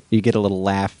 Yep. You get a little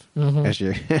laugh as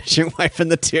you're wiping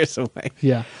the tears away.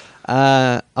 Yeah.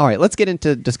 All right, let's get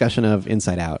into discussion of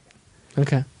Inside Out.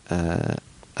 Okay.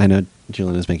 I know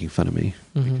Julian is making fun of me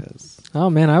because.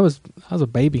 Oh man, I was a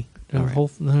baby. The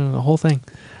whole thing.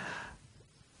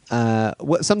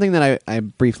 Something that I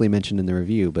briefly mentioned in the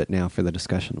review, but now for the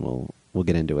discussion, we'll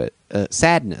get into it.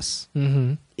 Sadness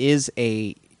is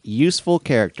a useful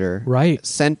character, right?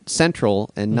 Central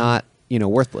and not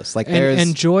worthless. Like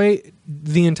and Joy,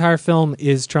 the entire film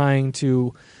is trying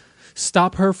to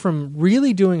stop her from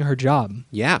really doing her job.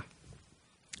 Yeah.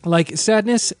 Like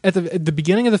Sadness at the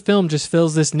beginning of the film just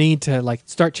feels this need to like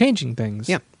start changing things.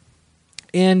 Yeah.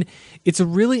 And it's a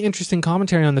really interesting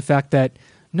commentary on the fact that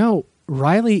no,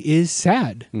 Riley is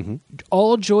sad.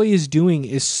 All Joy is doing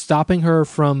is stopping her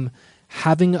from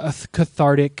having a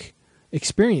cathartic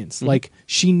experience. Like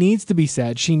she needs to be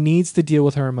sad. She needs to deal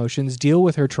with her emotions, deal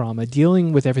with her trauma,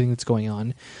 dealing with everything that's going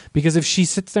on. Because if she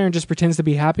sits there and just pretends to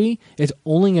be happy, it's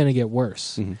only going to get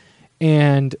worse.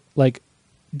 And like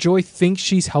Joy thinks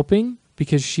she's helping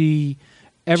because she's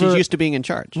used to being in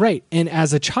charge. Right. And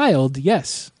as a child,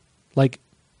 yes. Like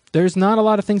there's not a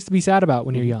lot of things to be sad about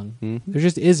when you're young. There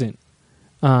just isn't.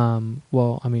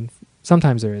 Well, I mean,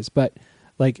 sometimes there is, but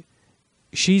like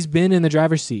she's been in the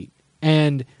driver's seat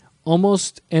and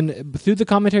through the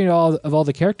commentary of all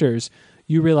the characters,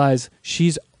 you realize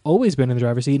she's always been in the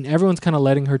driver's seat and everyone's kind of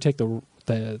letting her take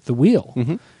the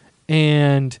wheel.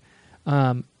 And,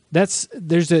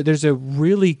 there's a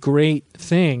really great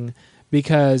thing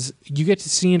because you get to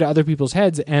see into other people's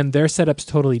heads and their setup's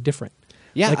totally different.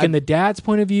 Yeah, like in the dad's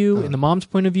point of view, in the mom's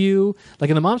point of view. Like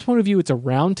in the mom's point of view, it's a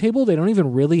round table. They don't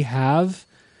even really have.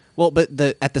 Well, but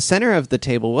at the center of the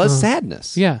table was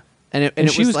Sadness. Yeah,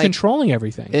 and she was like, controlling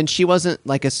everything. And she wasn't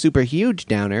like a super huge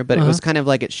downer, but it was kind of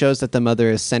like it shows that the mother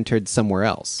is centered somewhere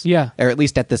else. Yeah, or at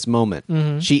least at this moment,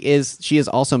 she is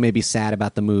also maybe sad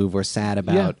about the move or sad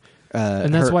about.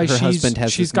 And that's why her husband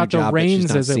has she's this new got the job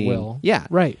reins, as seeing. it will. Yeah,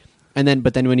 right.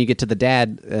 But then when you get to the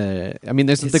dad, I mean,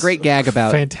 there's the great gag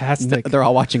about fantastic. They're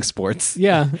all watching sports.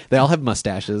 Yeah, they all have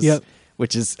mustaches. Yep.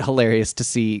 Which is hilarious to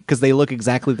see because they look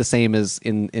exactly the same as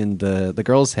in the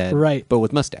girl's head, right? But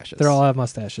with mustaches. They all have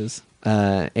mustaches.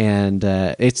 And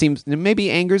it seems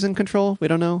maybe Anger's in control. We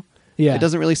don't know. Yeah, it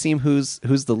doesn't really seem who's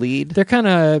the lead. They're kind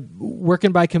of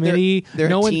working by committee.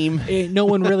 They're a team. No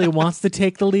one really wants to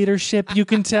take the leadership. You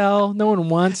can tell. No one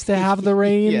wants to have the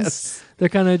reins. Yes. They're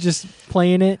kind of just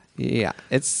playing it. Yeah,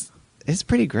 it's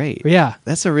pretty great. Yeah,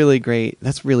 that's really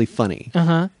funny.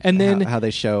 And then how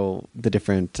they show the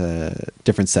different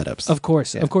setups. Of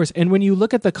course. And when you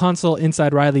look at the console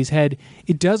inside Riley's head,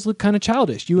 it does look kind of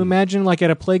childish. You imagine like at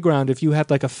a playground if you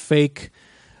had like a fake,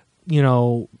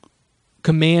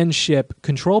 command ship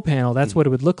control panel, that's what it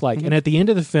would look like. And at the end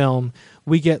of the film,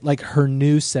 we get like her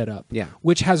new setup,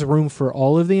 which has room for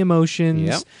all of the emotions.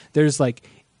 Yep. There's like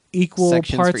equal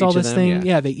sections parts, all this thing.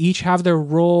 Yeah, they each have their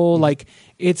role. Like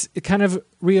it's kind of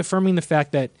reaffirming the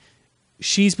fact that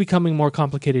she's becoming more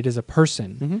complicated as a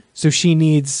person. So she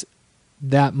needs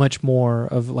that much more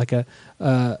of like a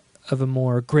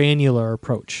more granular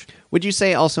approach. Would you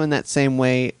say also in that same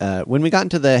way, when we got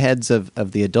into the heads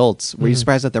of the adults, were you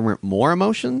surprised that there weren't more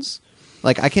emotions?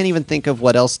 Like, I can't even think of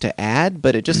what else to add,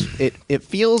 but it just, it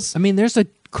feels... I mean, there's a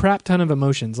crap ton of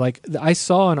emotions. Like, I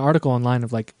saw an article online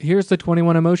of like, here's the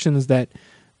 21 emotions that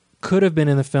could have been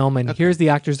in the film, and here's the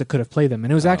actors that could have played them.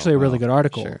 And it was actually a really good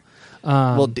article. Sure.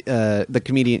 The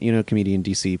comedian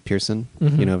DC Pearson,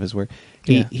 of his work,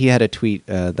 he had a tweet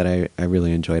that I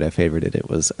really enjoyed. I favorited it. It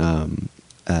was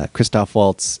Christoph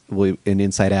Waltz in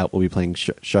Inside Out will be playing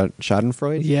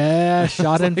Schadenfreude. Yeah,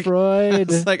 Schadenfreude.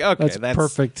 It's like, okay, that's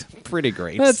perfect. Pretty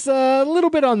great. That's a little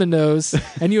bit on the nose.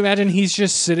 And you imagine he's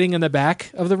just sitting in the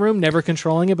back of the room, never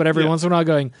controlling it, but every once in a while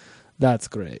going, that's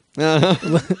great.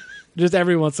 Just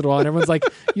every once in a while. And everyone's like,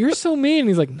 you're so mean. And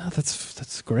he's like, no,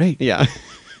 that's great. Yeah.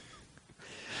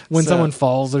 When someone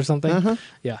falls or something.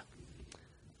 Yeah.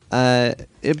 But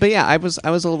yeah, I was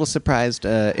a little surprised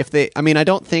if they. I mean, I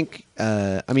don't think.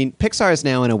 I mean, Pixar is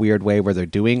now in a weird way where they're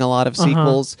doing a lot of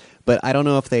sequels, but I don't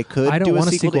know if they could do a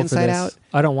sequel to Inside Out.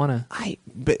 I don't want to.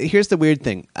 But here's the weird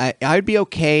thing: I'd be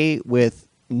okay with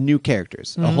new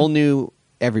characters, a whole new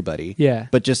everybody. Yeah.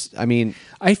 But just, I mean,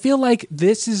 I feel like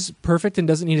this is perfect and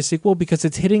doesn't need a sequel because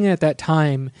it's hitting at that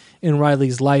time in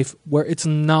Riley's life where it's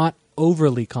not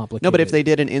overly complicated. No, but if they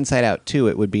did an Inside Out 2,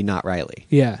 it would be not Riley.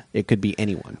 Yeah. It could be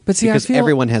anyone. But see, because I feel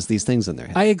everyone has these things in their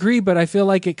head. I agree, but I feel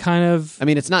like it kind of. I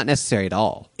mean, it's not necessary at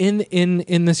all. In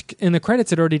the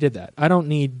credits, it already did that. I don't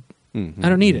need. I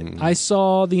don't need it. I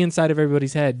saw the inside of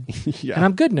everybody's head, and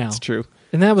I'm good now. It's true,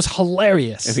 and that was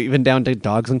hilarious. Even down to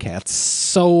dogs and cats.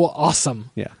 So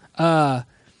awesome. Yeah.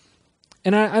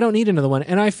 And I don't need another one.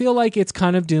 And I feel like it's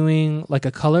kind of doing like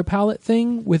a color palette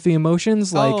thing with the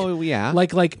emotions. Like, oh, yeah.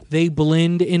 Like they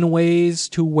blend in ways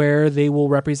to where they will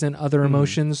represent other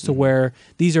emotions to where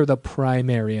these are the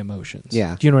primary emotions.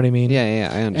 Yeah. Do you know what I mean? Yeah,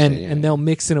 I understand. And they'll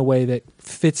mix in a way that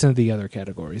fits into the other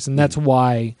categories. And that's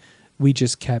why we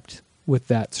just kept with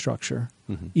that structure,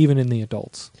 even in the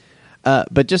adults.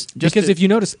 But just because if you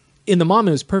notice, in the mom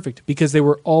it was perfect because they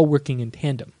were all working in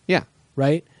tandem. Yeah.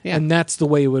 Right? Yeah. And that's the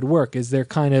way it would work, is they're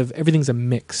kind of, everything's a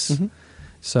mix.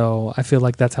 So I feel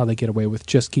like that's how they get away with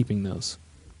just keeping those.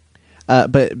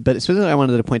 But specifically, I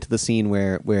wanted to point to the scene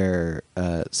where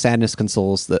Sadness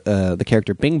consoles the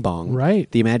character Bing Bong, right?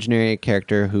 The imaginary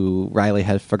character who Riley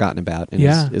had forgotten about, and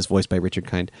is voiced by Richard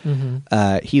Kind.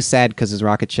 He's sad because his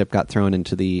rocket ship got thrown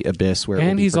into the abyss, where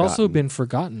and he's forgotten. Also been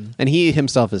forgotten, and he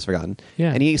himself is forgotten.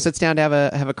 Yeah, and he sits down to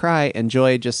have a cry, and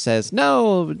Joy just says,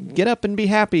 "No, get up and be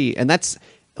happy," and that's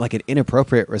like an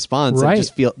inappropriate response. Right. I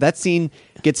just feel that scene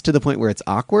gets to the point where it's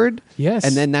awkward. Yes,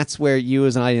 and then that's where you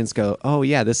as an audience go, "Oh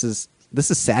yeah, this is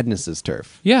Sadness's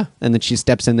turf." Yeah. And then she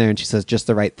steps in there and she says just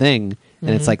the right thing.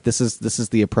 And it's like, this is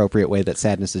the appropriate way that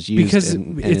sadness is used, because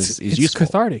and it's useful.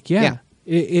 cathartic. Yeah.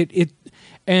 It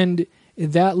and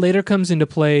that later comes into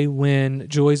play when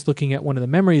Joy's looking at one of the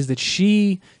memories that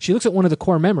she looks at one of the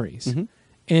core memories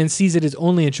and sees it as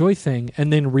only a Joy thing,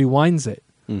 and then rewinds it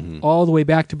all the way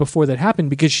back to before that happened,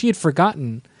 because she had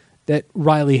forgotten that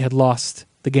Riley had lost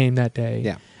the game that day.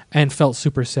 Yeah. And felt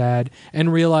super sad,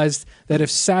 and realized that if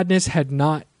Sadness had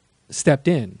not stepped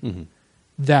in,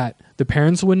 that the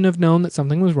parents wouldn't have known that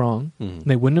something was wrong, and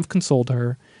they wouldn't have consoled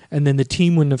her, and then the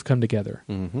team wouldn't have come together.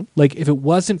 Like, if it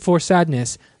wasn't for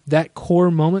Sadness, that core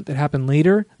moment that happened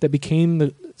later, that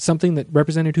became something that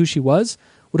represented who she was,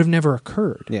 would have never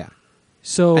occurred. Yeah.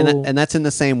 So, and that's in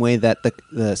the same way that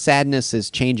the sadness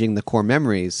is changing the core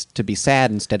memories to be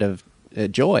sad instead of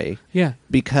joy. Yeah.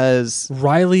 Because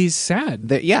Riley's sad.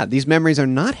 These memories are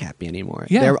not happy anymore.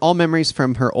 Yeah. They're all memories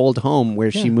from her old home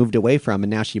where she moved away from, and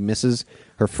now she misses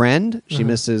her friend. She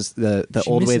misses the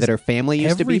old way that her family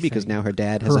used to be, because now her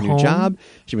dad has a new job.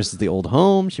 She misses the old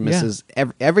home. She misses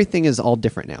everything is all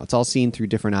different now. It's all seen through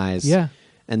different eyes. Yeah.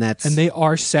 And they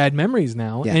are sad memories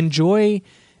now. Yeah. And Joy,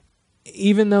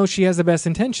 even though she has the best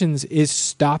intentions, is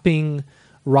stopping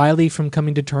Riley from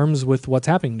coming to terms with what's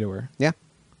happening to her. Yeah.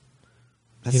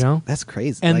 That's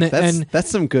crazy. And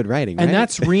that's some good writing, and right?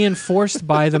 that's reinforced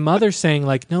by the mother saying,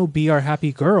 like, no, be our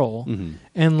happy girl.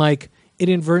 And like it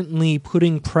inadvertently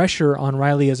putting pressure on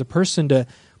Riley as a person to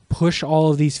push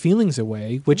all of these feelings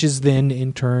away, which is then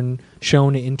in turn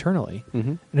shown internally.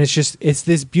 And it's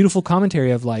this beautiful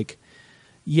commentary of like,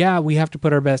 yeah, we have to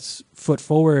put our best foot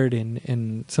forward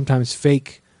and sometimes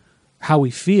fake how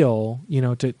we feel,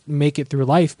 to make it through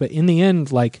life. But in the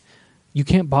end, like, you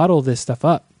can't bottle this stuff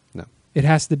up. It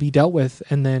has to be dealt with,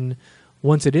 and then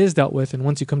once it is dealt with, and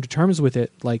once you come to terms with it,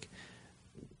 like,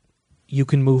 you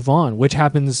can move on, which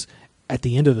happens at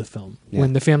the end of the film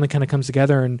when the family kind of comes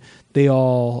together and they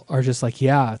all are just like,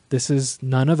 yeah,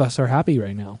 none of us are happy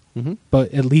right now,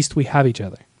 but at least we have each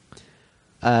other.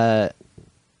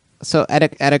 So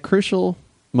at a crucial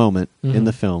moment in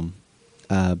the film,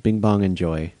 Bing Bong and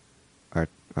Joy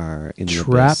are in the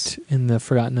trapped abyss, in the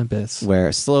forgotten abyss,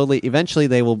 where eventually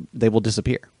they will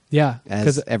disappear. Yeah,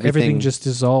 because everything just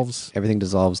dissolves. Everything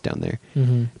dissolves down there.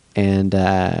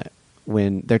 And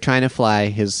when they're trying to fly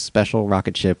his special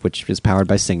rocket ship, which is powered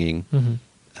by singing,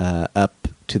 up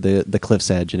to the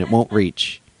cliff's edge, and it won't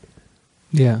reach.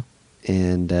 Yeah.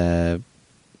 And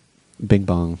Bing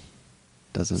Bong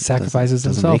sacrifices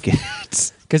doesn't himself make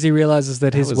it. Because he realizes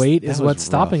that his weight is what's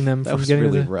stopping them from getting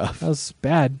really to the... rough. That was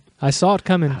bad. I saw it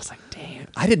coming. I was like, damn.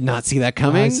 I did not see that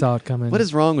coming. I saw it coming. What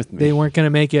is wrong with me? They weren't going to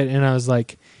make it, and I was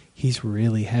like, he's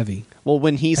really heavy. Well,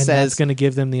 when he says... that's going to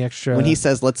give them the extra... When he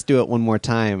says, let's do it one more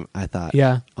time, I thought...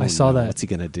 Yeah, I saw that. What's he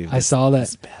going to do? I saw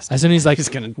that. As soon as he's like,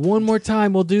 one more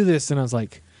time, we'll do this. And I was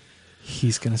like,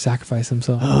 He's going to sacrifice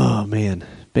himself. Oh, man.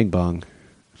 Bing Bong.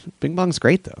 Bing Bong's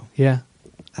great, though. Yeah.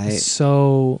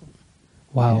 Wow.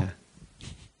 Yeah.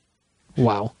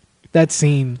 Wow. That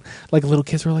scene, like little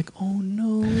kids were like, "Oh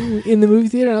no!" in the movie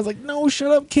theater, and I was like, "No,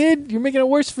 shut up, kid! You're making it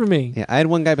worse for me." Yeah, I had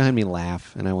one guy behind me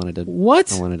laugh, and I wanted to.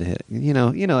 What? I wanted to hit. You know.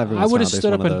 Everyone. I would have there's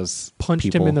stood one up of and those punched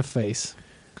people. him in the face.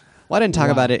 Well, I didn't talk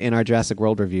Wow. about it in our Jurassic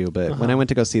World review, but when I went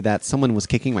to go see that, someone was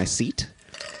kicking my seat.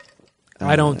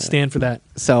 I don't stand for that.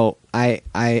 So I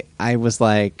was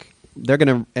like, they're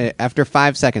gonna. After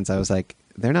 5 seconds, I was like,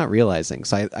 they're not realizing.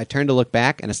 So I turned to look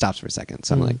back, and it stops for a second.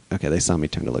 So I'm like, okay, they saw me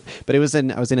turn to look. But I was in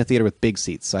a theater with big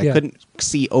seats, so I couldn't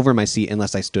see over my seat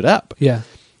unless I stood up. Yeah.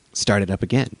 Started up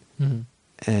again,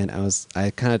 and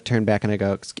I kind of turned back and I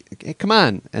go, hey, come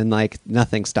on, and like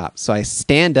nothing stopped. So I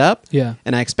stand up,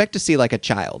 and I expect to see like a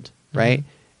child, right?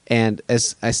 And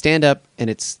as I stand up, and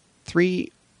it's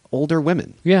 3 older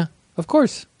women. Yeah, of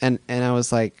course. And I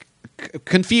was like,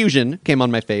 confusion came on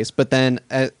my face, but then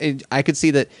I could see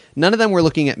that none of them were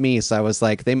looking at me. So I was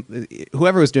like,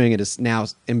 whoever was doing it is now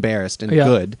embarrassed and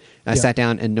good. And I sat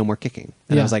down and no more kicking.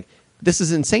 And I was like, this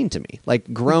is insane to me.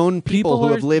 Like grown people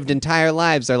who have lived entire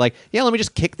lives are like, yeah, let me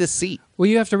just kick this seat. Well,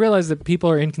 you have to realize that people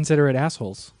are inconsiderate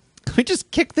assholes. Let me just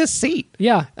kick this seat.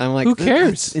 Yeah. And I'm like, who cares?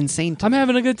 That's insane to I'm me.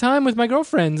 having a good time with my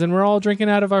girlfriends, and we're all drinking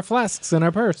out of our flasks in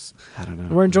our purse. I don't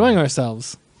know. We're enjoying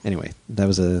ourselves. Anyway, that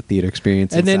was a theater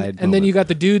experience. And then you got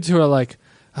the dudes who are like,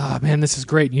 "Oh man, this is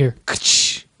great." And you're,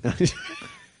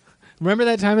 remember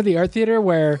that time at the art theater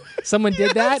where someone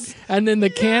did that, and then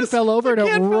the can fell over and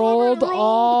it rolled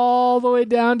all the way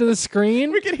down to the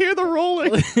screen. We could hear the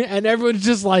rolling, and everyone's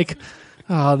just like,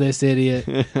 "Oh, this idiot!"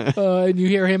 And you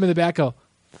hear him in the back go,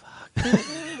 "Fuck."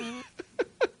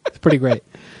 It's pretty great.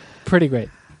 Pretty great.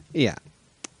 Yeah.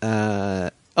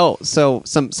 So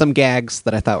some gags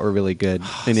that I thought were really good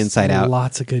in Inside Out.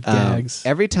 Lots of good gags.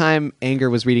 Every time Anger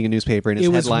was reading a newspaper and his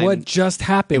headline... It was what just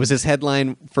happened. It was his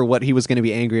headline for what he was going to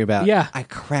be angry about. Yeah. I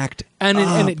cracked and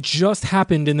up. It just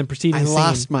happened in the preceding scene. I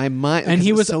lost my mind. And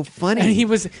he was so funny.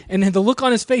 And the look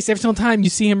on his face every single time you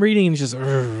see him reading, and he's just...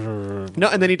 No,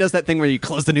 and then he does that thing where you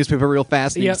close the newspaper real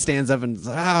fast and he stands up and,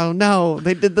 oh no,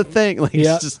 they did the thing. Like,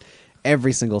 it's just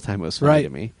every single time it was funny to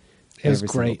me. It was every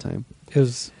great. Single time. It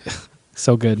was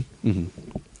so good. Mm-hmm.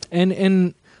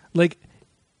 And like,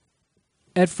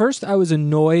 at first I was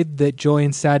annoyed that Joy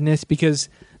and Sadness, because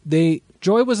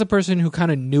Joy was a person who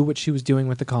kind of knew what she was doing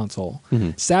with the console.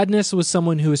 Mm-hmm. Sadness was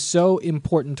someone who was so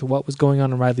important to what was going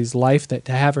on in Riley's life that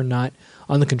to have her not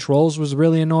on the controls was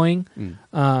really annoying,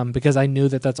 because I knew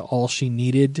that that's all she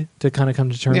needed to kind of come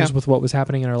to terms with what was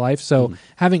happening in her life. So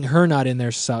having her not in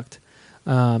there sucked.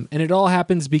 And it all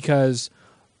happens because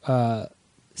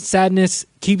Sadness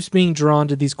keeps being drawn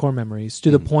to these core memories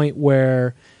to the point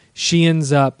where she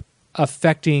ends up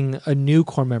affecting a new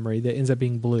core memory that ends up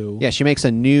being blue. Yeah, she makes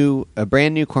a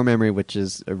brand new core memory, which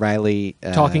is Riley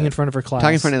talking in front of her class.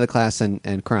 Talking in front of the class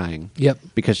and crying. Yep.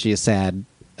 Because she is sad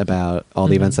about all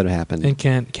the events that have happened. And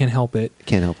can't help it.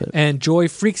 Can't help it. And Joy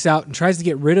freaks out and tries to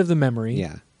get rid of the memory.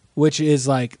 Yeah. Which is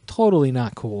like totally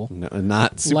not cool. No,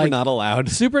 not allowed.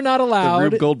 Super not allowed. The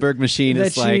Rube Goldberg machine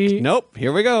is like, nope,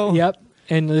 here we go. Yep.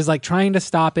 And is like trying to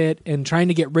stop it and trying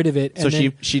to get rid of it. And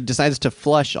so she decides to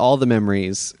flush all the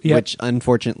memories, which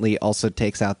unfortunately also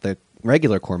takes out the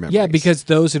regular core memories. Yeah, because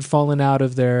those had fallen out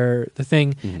of the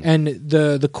thing, and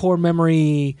the core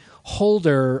memory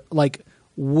holder like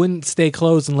wouldn't stay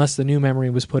closed unless the new memory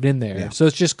was put in there. Yeah. So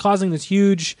it's just causing this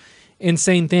huge,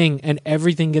 insane thing, and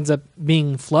everything ends up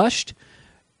being flushed,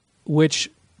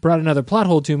 which brought another plot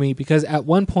hole to me, because at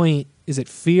one point, is it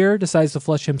Fear decides to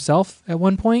flush himself at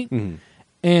one point?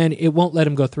 And it won't let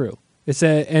him go through.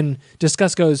 And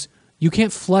Discuss goes, "You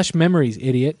can't flush memories,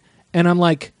 idiot." And I'm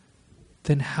like,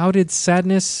 then how did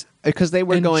Sadness? Because they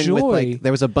were going with like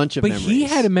there was a bunch of memories. But he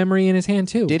had a memory in his hand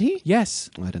too. Did he? Yes.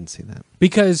 Oh, I didn't see that.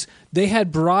 Because they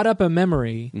had brought up a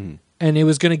memory, and it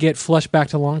was going to get flushed back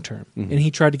to long term, and he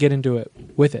tried to get into it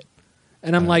with it.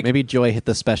 And I'm like, maybe Joy hit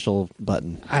the special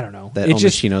button. I don't know. That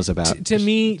only she knows about. To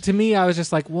me, I was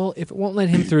just like, well, if it won't let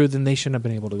him through, then they shouldn't have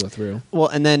been able to go through. Well,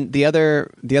 and then the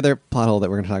other plot hole that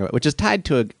we're going to talk about, which is tied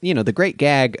to the great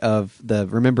gag of the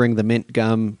remembering the mint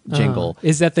gum jingle,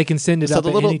 is that they can send it up. So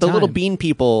the little bean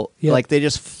people, like they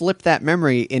just flip that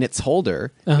memory in its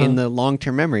holder in the long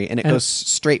term memory, and it goes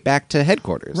straight back to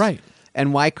headquarters. Right.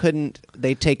 And why couldn't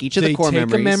they take each of the core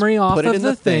memories, take a memory off put it of in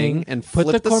the thing, and put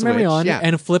flip the core memory switch? on,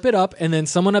 and flip it up, and then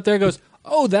someone up there goes,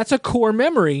 "Oh, that's a core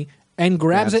memory," and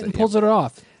grabs it and pulls it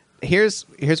off. Here's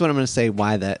what I'm going to say.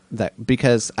 Why that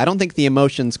because I don't think the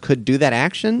emotions could do that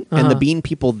action, and the bean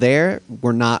people there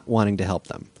were not wanting to help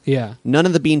them. Yeah. None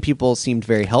of the Bean people seemed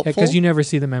very helpful. Because you never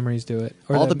see the memories do it.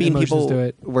 Or all the Bean emotions people do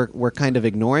it. were kind of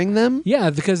ignoring them.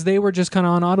 Yeah, because they were just kind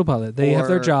of on autopilot. They have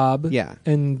their job,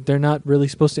 and they're not really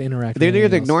supposed to interact. They're with either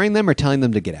anyone else. ignoring them or telling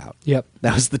them to get out. Yep.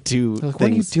 That was the two Like, things.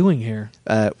 what are you doing here?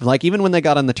 Like, even when they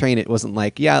got on the train, it wasn't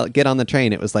like, yeah, get on the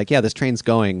train. It was like, yeah, this train's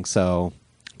going, so...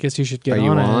 Guess you should get Are on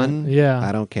you it. on? Yeah.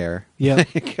 I don't care. Yeah.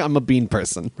 I'm a Bean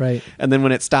person. Right. And then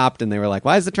when it stopped and they were like,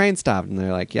 why is the train stopped? And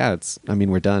they're like, yeah,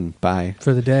 we're done. Bye.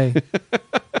 For the day.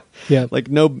 Yeah. Like,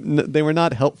 no, they were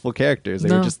not helpful characters.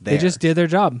 They were just there. They just did their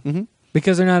job. Mhm.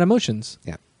 Because they're not emotions.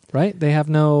 Yeah. Right? They have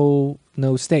no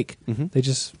stake. Mhm.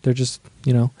 They're just,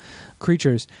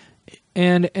 creatures.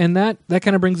 And that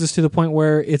kind of brings us to the point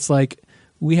where it's like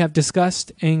we have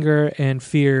disgust, anger, and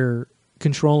fear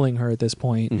controlling her at this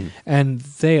point, and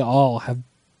they all have.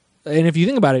 And if you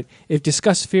think about it, if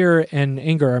disgust, fear, and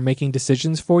anger are making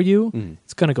decisions for you,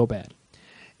 it's going to go bad.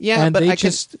 Yeah, and but they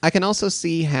I can also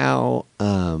see how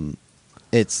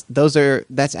that's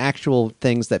actual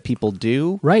things that people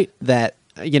do. Right. That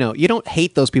you don't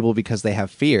hate those people because they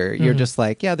have fear. You're just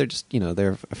like, yeah, they're just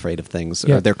they're afraid of things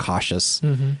or they're cautious.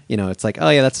 It's like, oh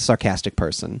yeah, that's a sarcastic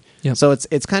person. Yep. So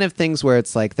it's kind of things where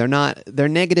it's like they're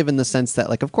negative in the sense that,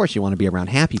 like, of course you want to be around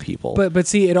happy people. But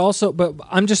see, but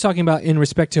I'm just talking about in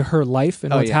respect to her life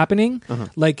and what's happening.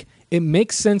 Like, it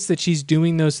makes sense that she's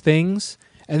doing those things.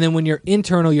 And then when you're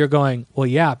internal, you're going, well,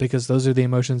 yeah, because those are the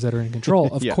emotions that are in control.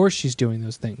 Of course she's doing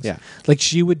those things. Yeah. Like,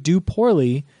 she would do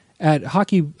poorly at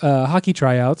hockey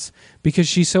tryouts because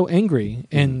she's so angry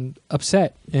and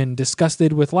upset and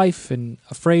disgusted with life and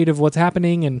afraid of what's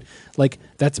happening, and like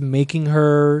that's making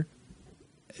her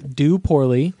do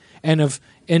poorly. And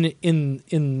in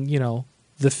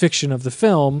the fiction of the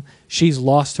film, she's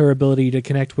lost her ability to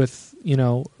connect with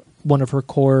one of her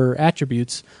core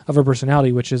attributes of her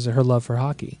personality, which is her love for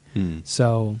hockey.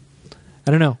 So I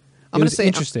don't know. I'm going to say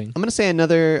interesting. I'm going to say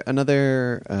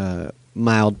another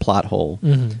mild plot hole.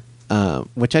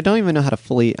 Which I don't even know how to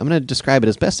fully... I'm going to describe it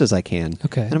as best as I can.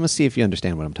 Okay. And I'm going to see if you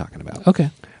understand what I'm talking about.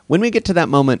 Okay. When we get to that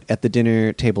moment at the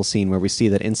dinner table scene where we see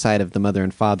that inside of the mother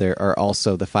and father are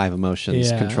also the five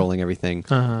emotions controlling everything.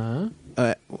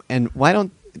 And why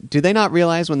do they not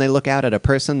realize when they look out at a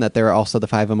person that there are also the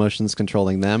five emotions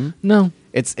controlling them? No.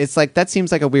 It's like, that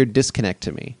seems like a weird disconnect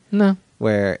to me. No.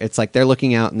 Where it's like they're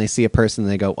looking out and they see a person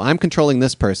and they go, well, I'm controlling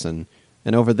this person.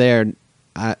 And over there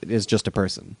is just a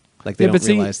person. Like, they don't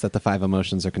realize that the five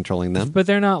emotions are controlling them. But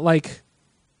they're not like...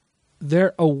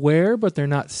 They're aware, but they're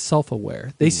not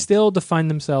self-aware. They still define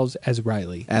themselves as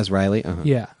Riley. As Riley? Uh-huh.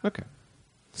 Yeah. Okay.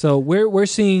 So we're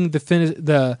seeing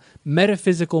the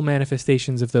metaphysical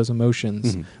manifestations of those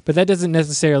emotions. But that doesn't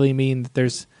necessarily mean that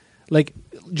there's... Like,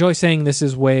 Joy saying this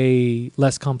is way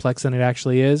less complex than it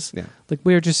actually is. Yeah. Like,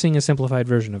 we're just seeing a simplified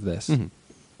version of this.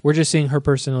 We're just seeing her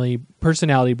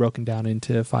personality broken down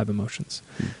into five emotions.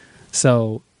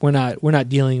 So... We're not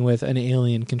dealing with an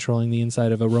alien controlling the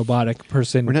inside of a robotic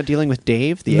person. We're not dealing with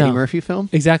Dave, the Eddie Murphy film?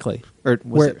 Exactly. Or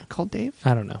was it called Dave?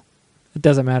 I don't know. It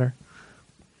doesn't matter.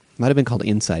 Might have been called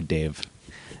Inside Dave.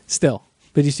 Still.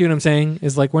 But you see what I'm saying?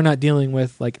 Is like we're not dealing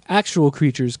with like actual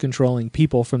creatures controlling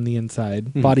people from the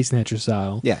inside, body snatcher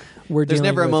style. Yeah. There's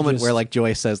never a moment where like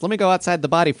Joy says, let me go outside the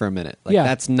body for a minute. Like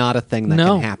that's not a thing that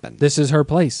can happen. This is her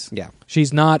place. Yeah.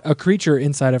 She's not a creature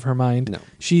inside of her mind. No.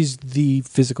 She's the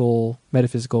physical,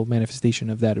 metaphysical manifestation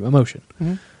of that emotion.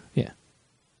 Yeah.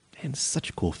 Man, it's such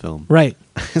a cool film. Right.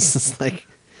 This is like,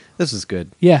 this is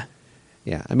good. Yeah.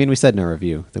 Yeah. I mean, we said in our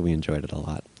review that we enjoyed it a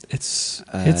lot. It's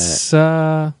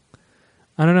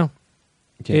I don't know.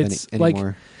 Do you have It's any like,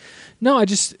 more? No, I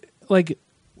just like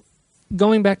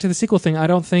going back to the sequel thing. I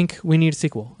don't think we need a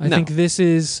sequel. I think this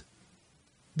is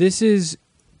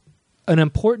an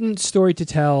important story to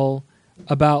tell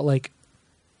about like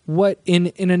what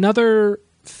in another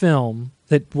film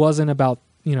that wasn't about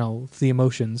the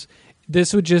emotions.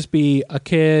 This would just be a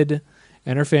kid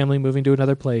and her family moving to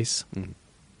another place,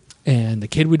 and the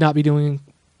kid would not be doing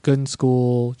good in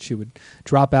school. She would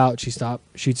drop out.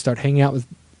 She'd start hanging out with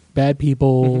bad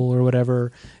people or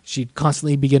whatever. She'd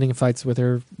constantly be getting in fights with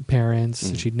her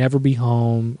parents. She'd never be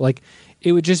home. Like,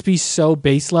 it would just be so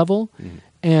base level.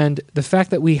 And the fact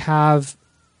that we have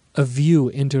a view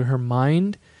into her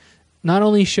mind not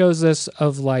only shows us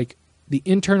of like the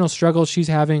internal struggle she's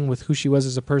having with who she was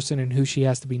as a person and who she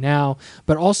has to be now,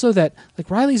 but also that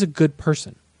like Riley's a good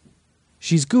person.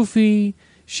 She's goofy.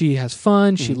 She has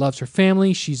fun. She loves her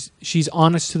family. She's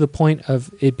honest to the point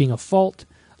of it being a fault.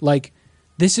 Like,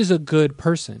 this is a good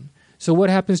person. So what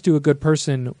happens to a good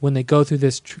person when they go through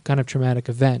this kind of traumatic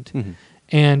event?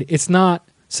 And it's not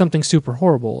something super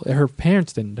horrible. Her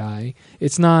parents didn't die.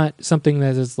 It's not something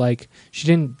that is like she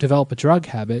didn't develop a drug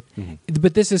habit.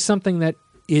 But this is something that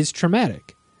is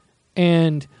traumatic.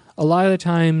 And a lot of the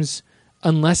times,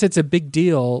 unless it's a big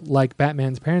deal like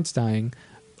Batman's parents dying,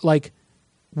 like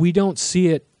we don't see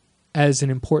it as an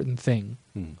important thing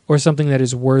or something that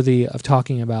is worthy of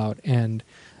talking about and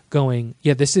going,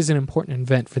 yeah, this is an important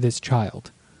event for this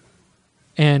child.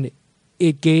 And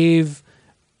it gave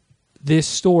this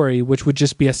story, which would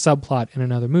just be a subplot in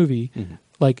another movie,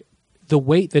 like the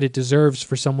weight that it deserves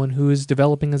for someone who is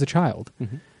developing as a child.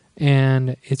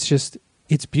 And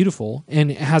it's beautiful,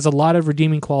 and it has a lot of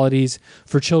redeeming qualities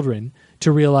for children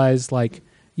to realize, like,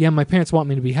 yeah, my parents want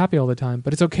me to be happy all the time,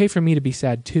 but it's okay for me to be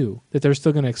sad too, that they're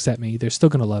still going to accept me, they're still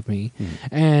going to love me.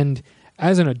 And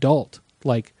as an adult,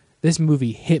 like, this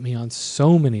movie hit me on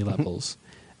so many levels.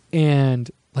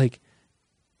 And like,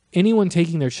 anyone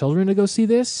taking their children to go see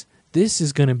this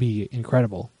is going to be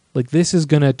incredible. Like, this is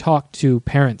going to talk to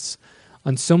parents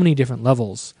on so many different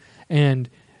levels. And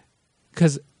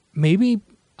because maybe,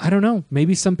 I don't know,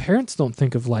 maybe some parents don't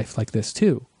think of life like this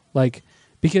too. Like,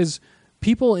 because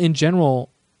people in general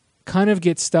kind of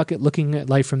get stuck at looking at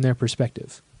life from their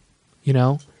perspective, you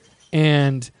know?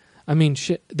 And I mean,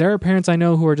 shit, there are parents I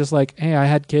know who are just like, hey, I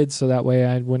had kids so that way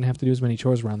I wouldn't have to do as many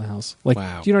chores around the house. Like,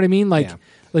 do you know what I mean? Like,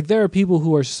 like there are people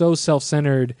who are so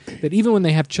self-centered that even when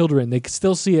they have children, they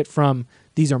still see it from,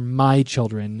 these are my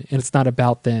children and it's not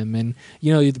about them. And,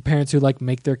 you know, the parents who like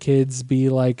make their kids be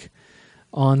like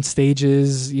on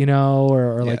stages, you know,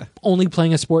 or like only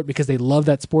playing a sport because they love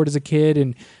that sport as a kid,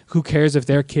 and who cares if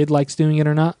their kid likes doing it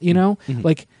or not, you know?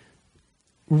 Like,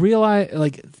 realize,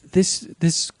 like,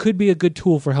 this could be a good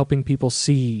tool for helping people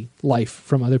see life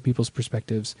from other people's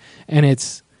perspectives, and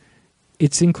it's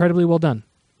incredibly well done,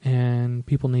 and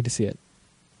people need to see it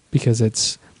because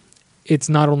it's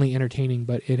not only entertaining,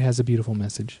 but it has a beautiful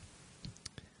message.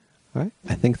 All right,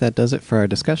 I think that does it for our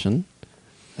discussion.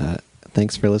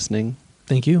 Thanks for listening.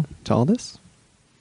 Thank you to all this.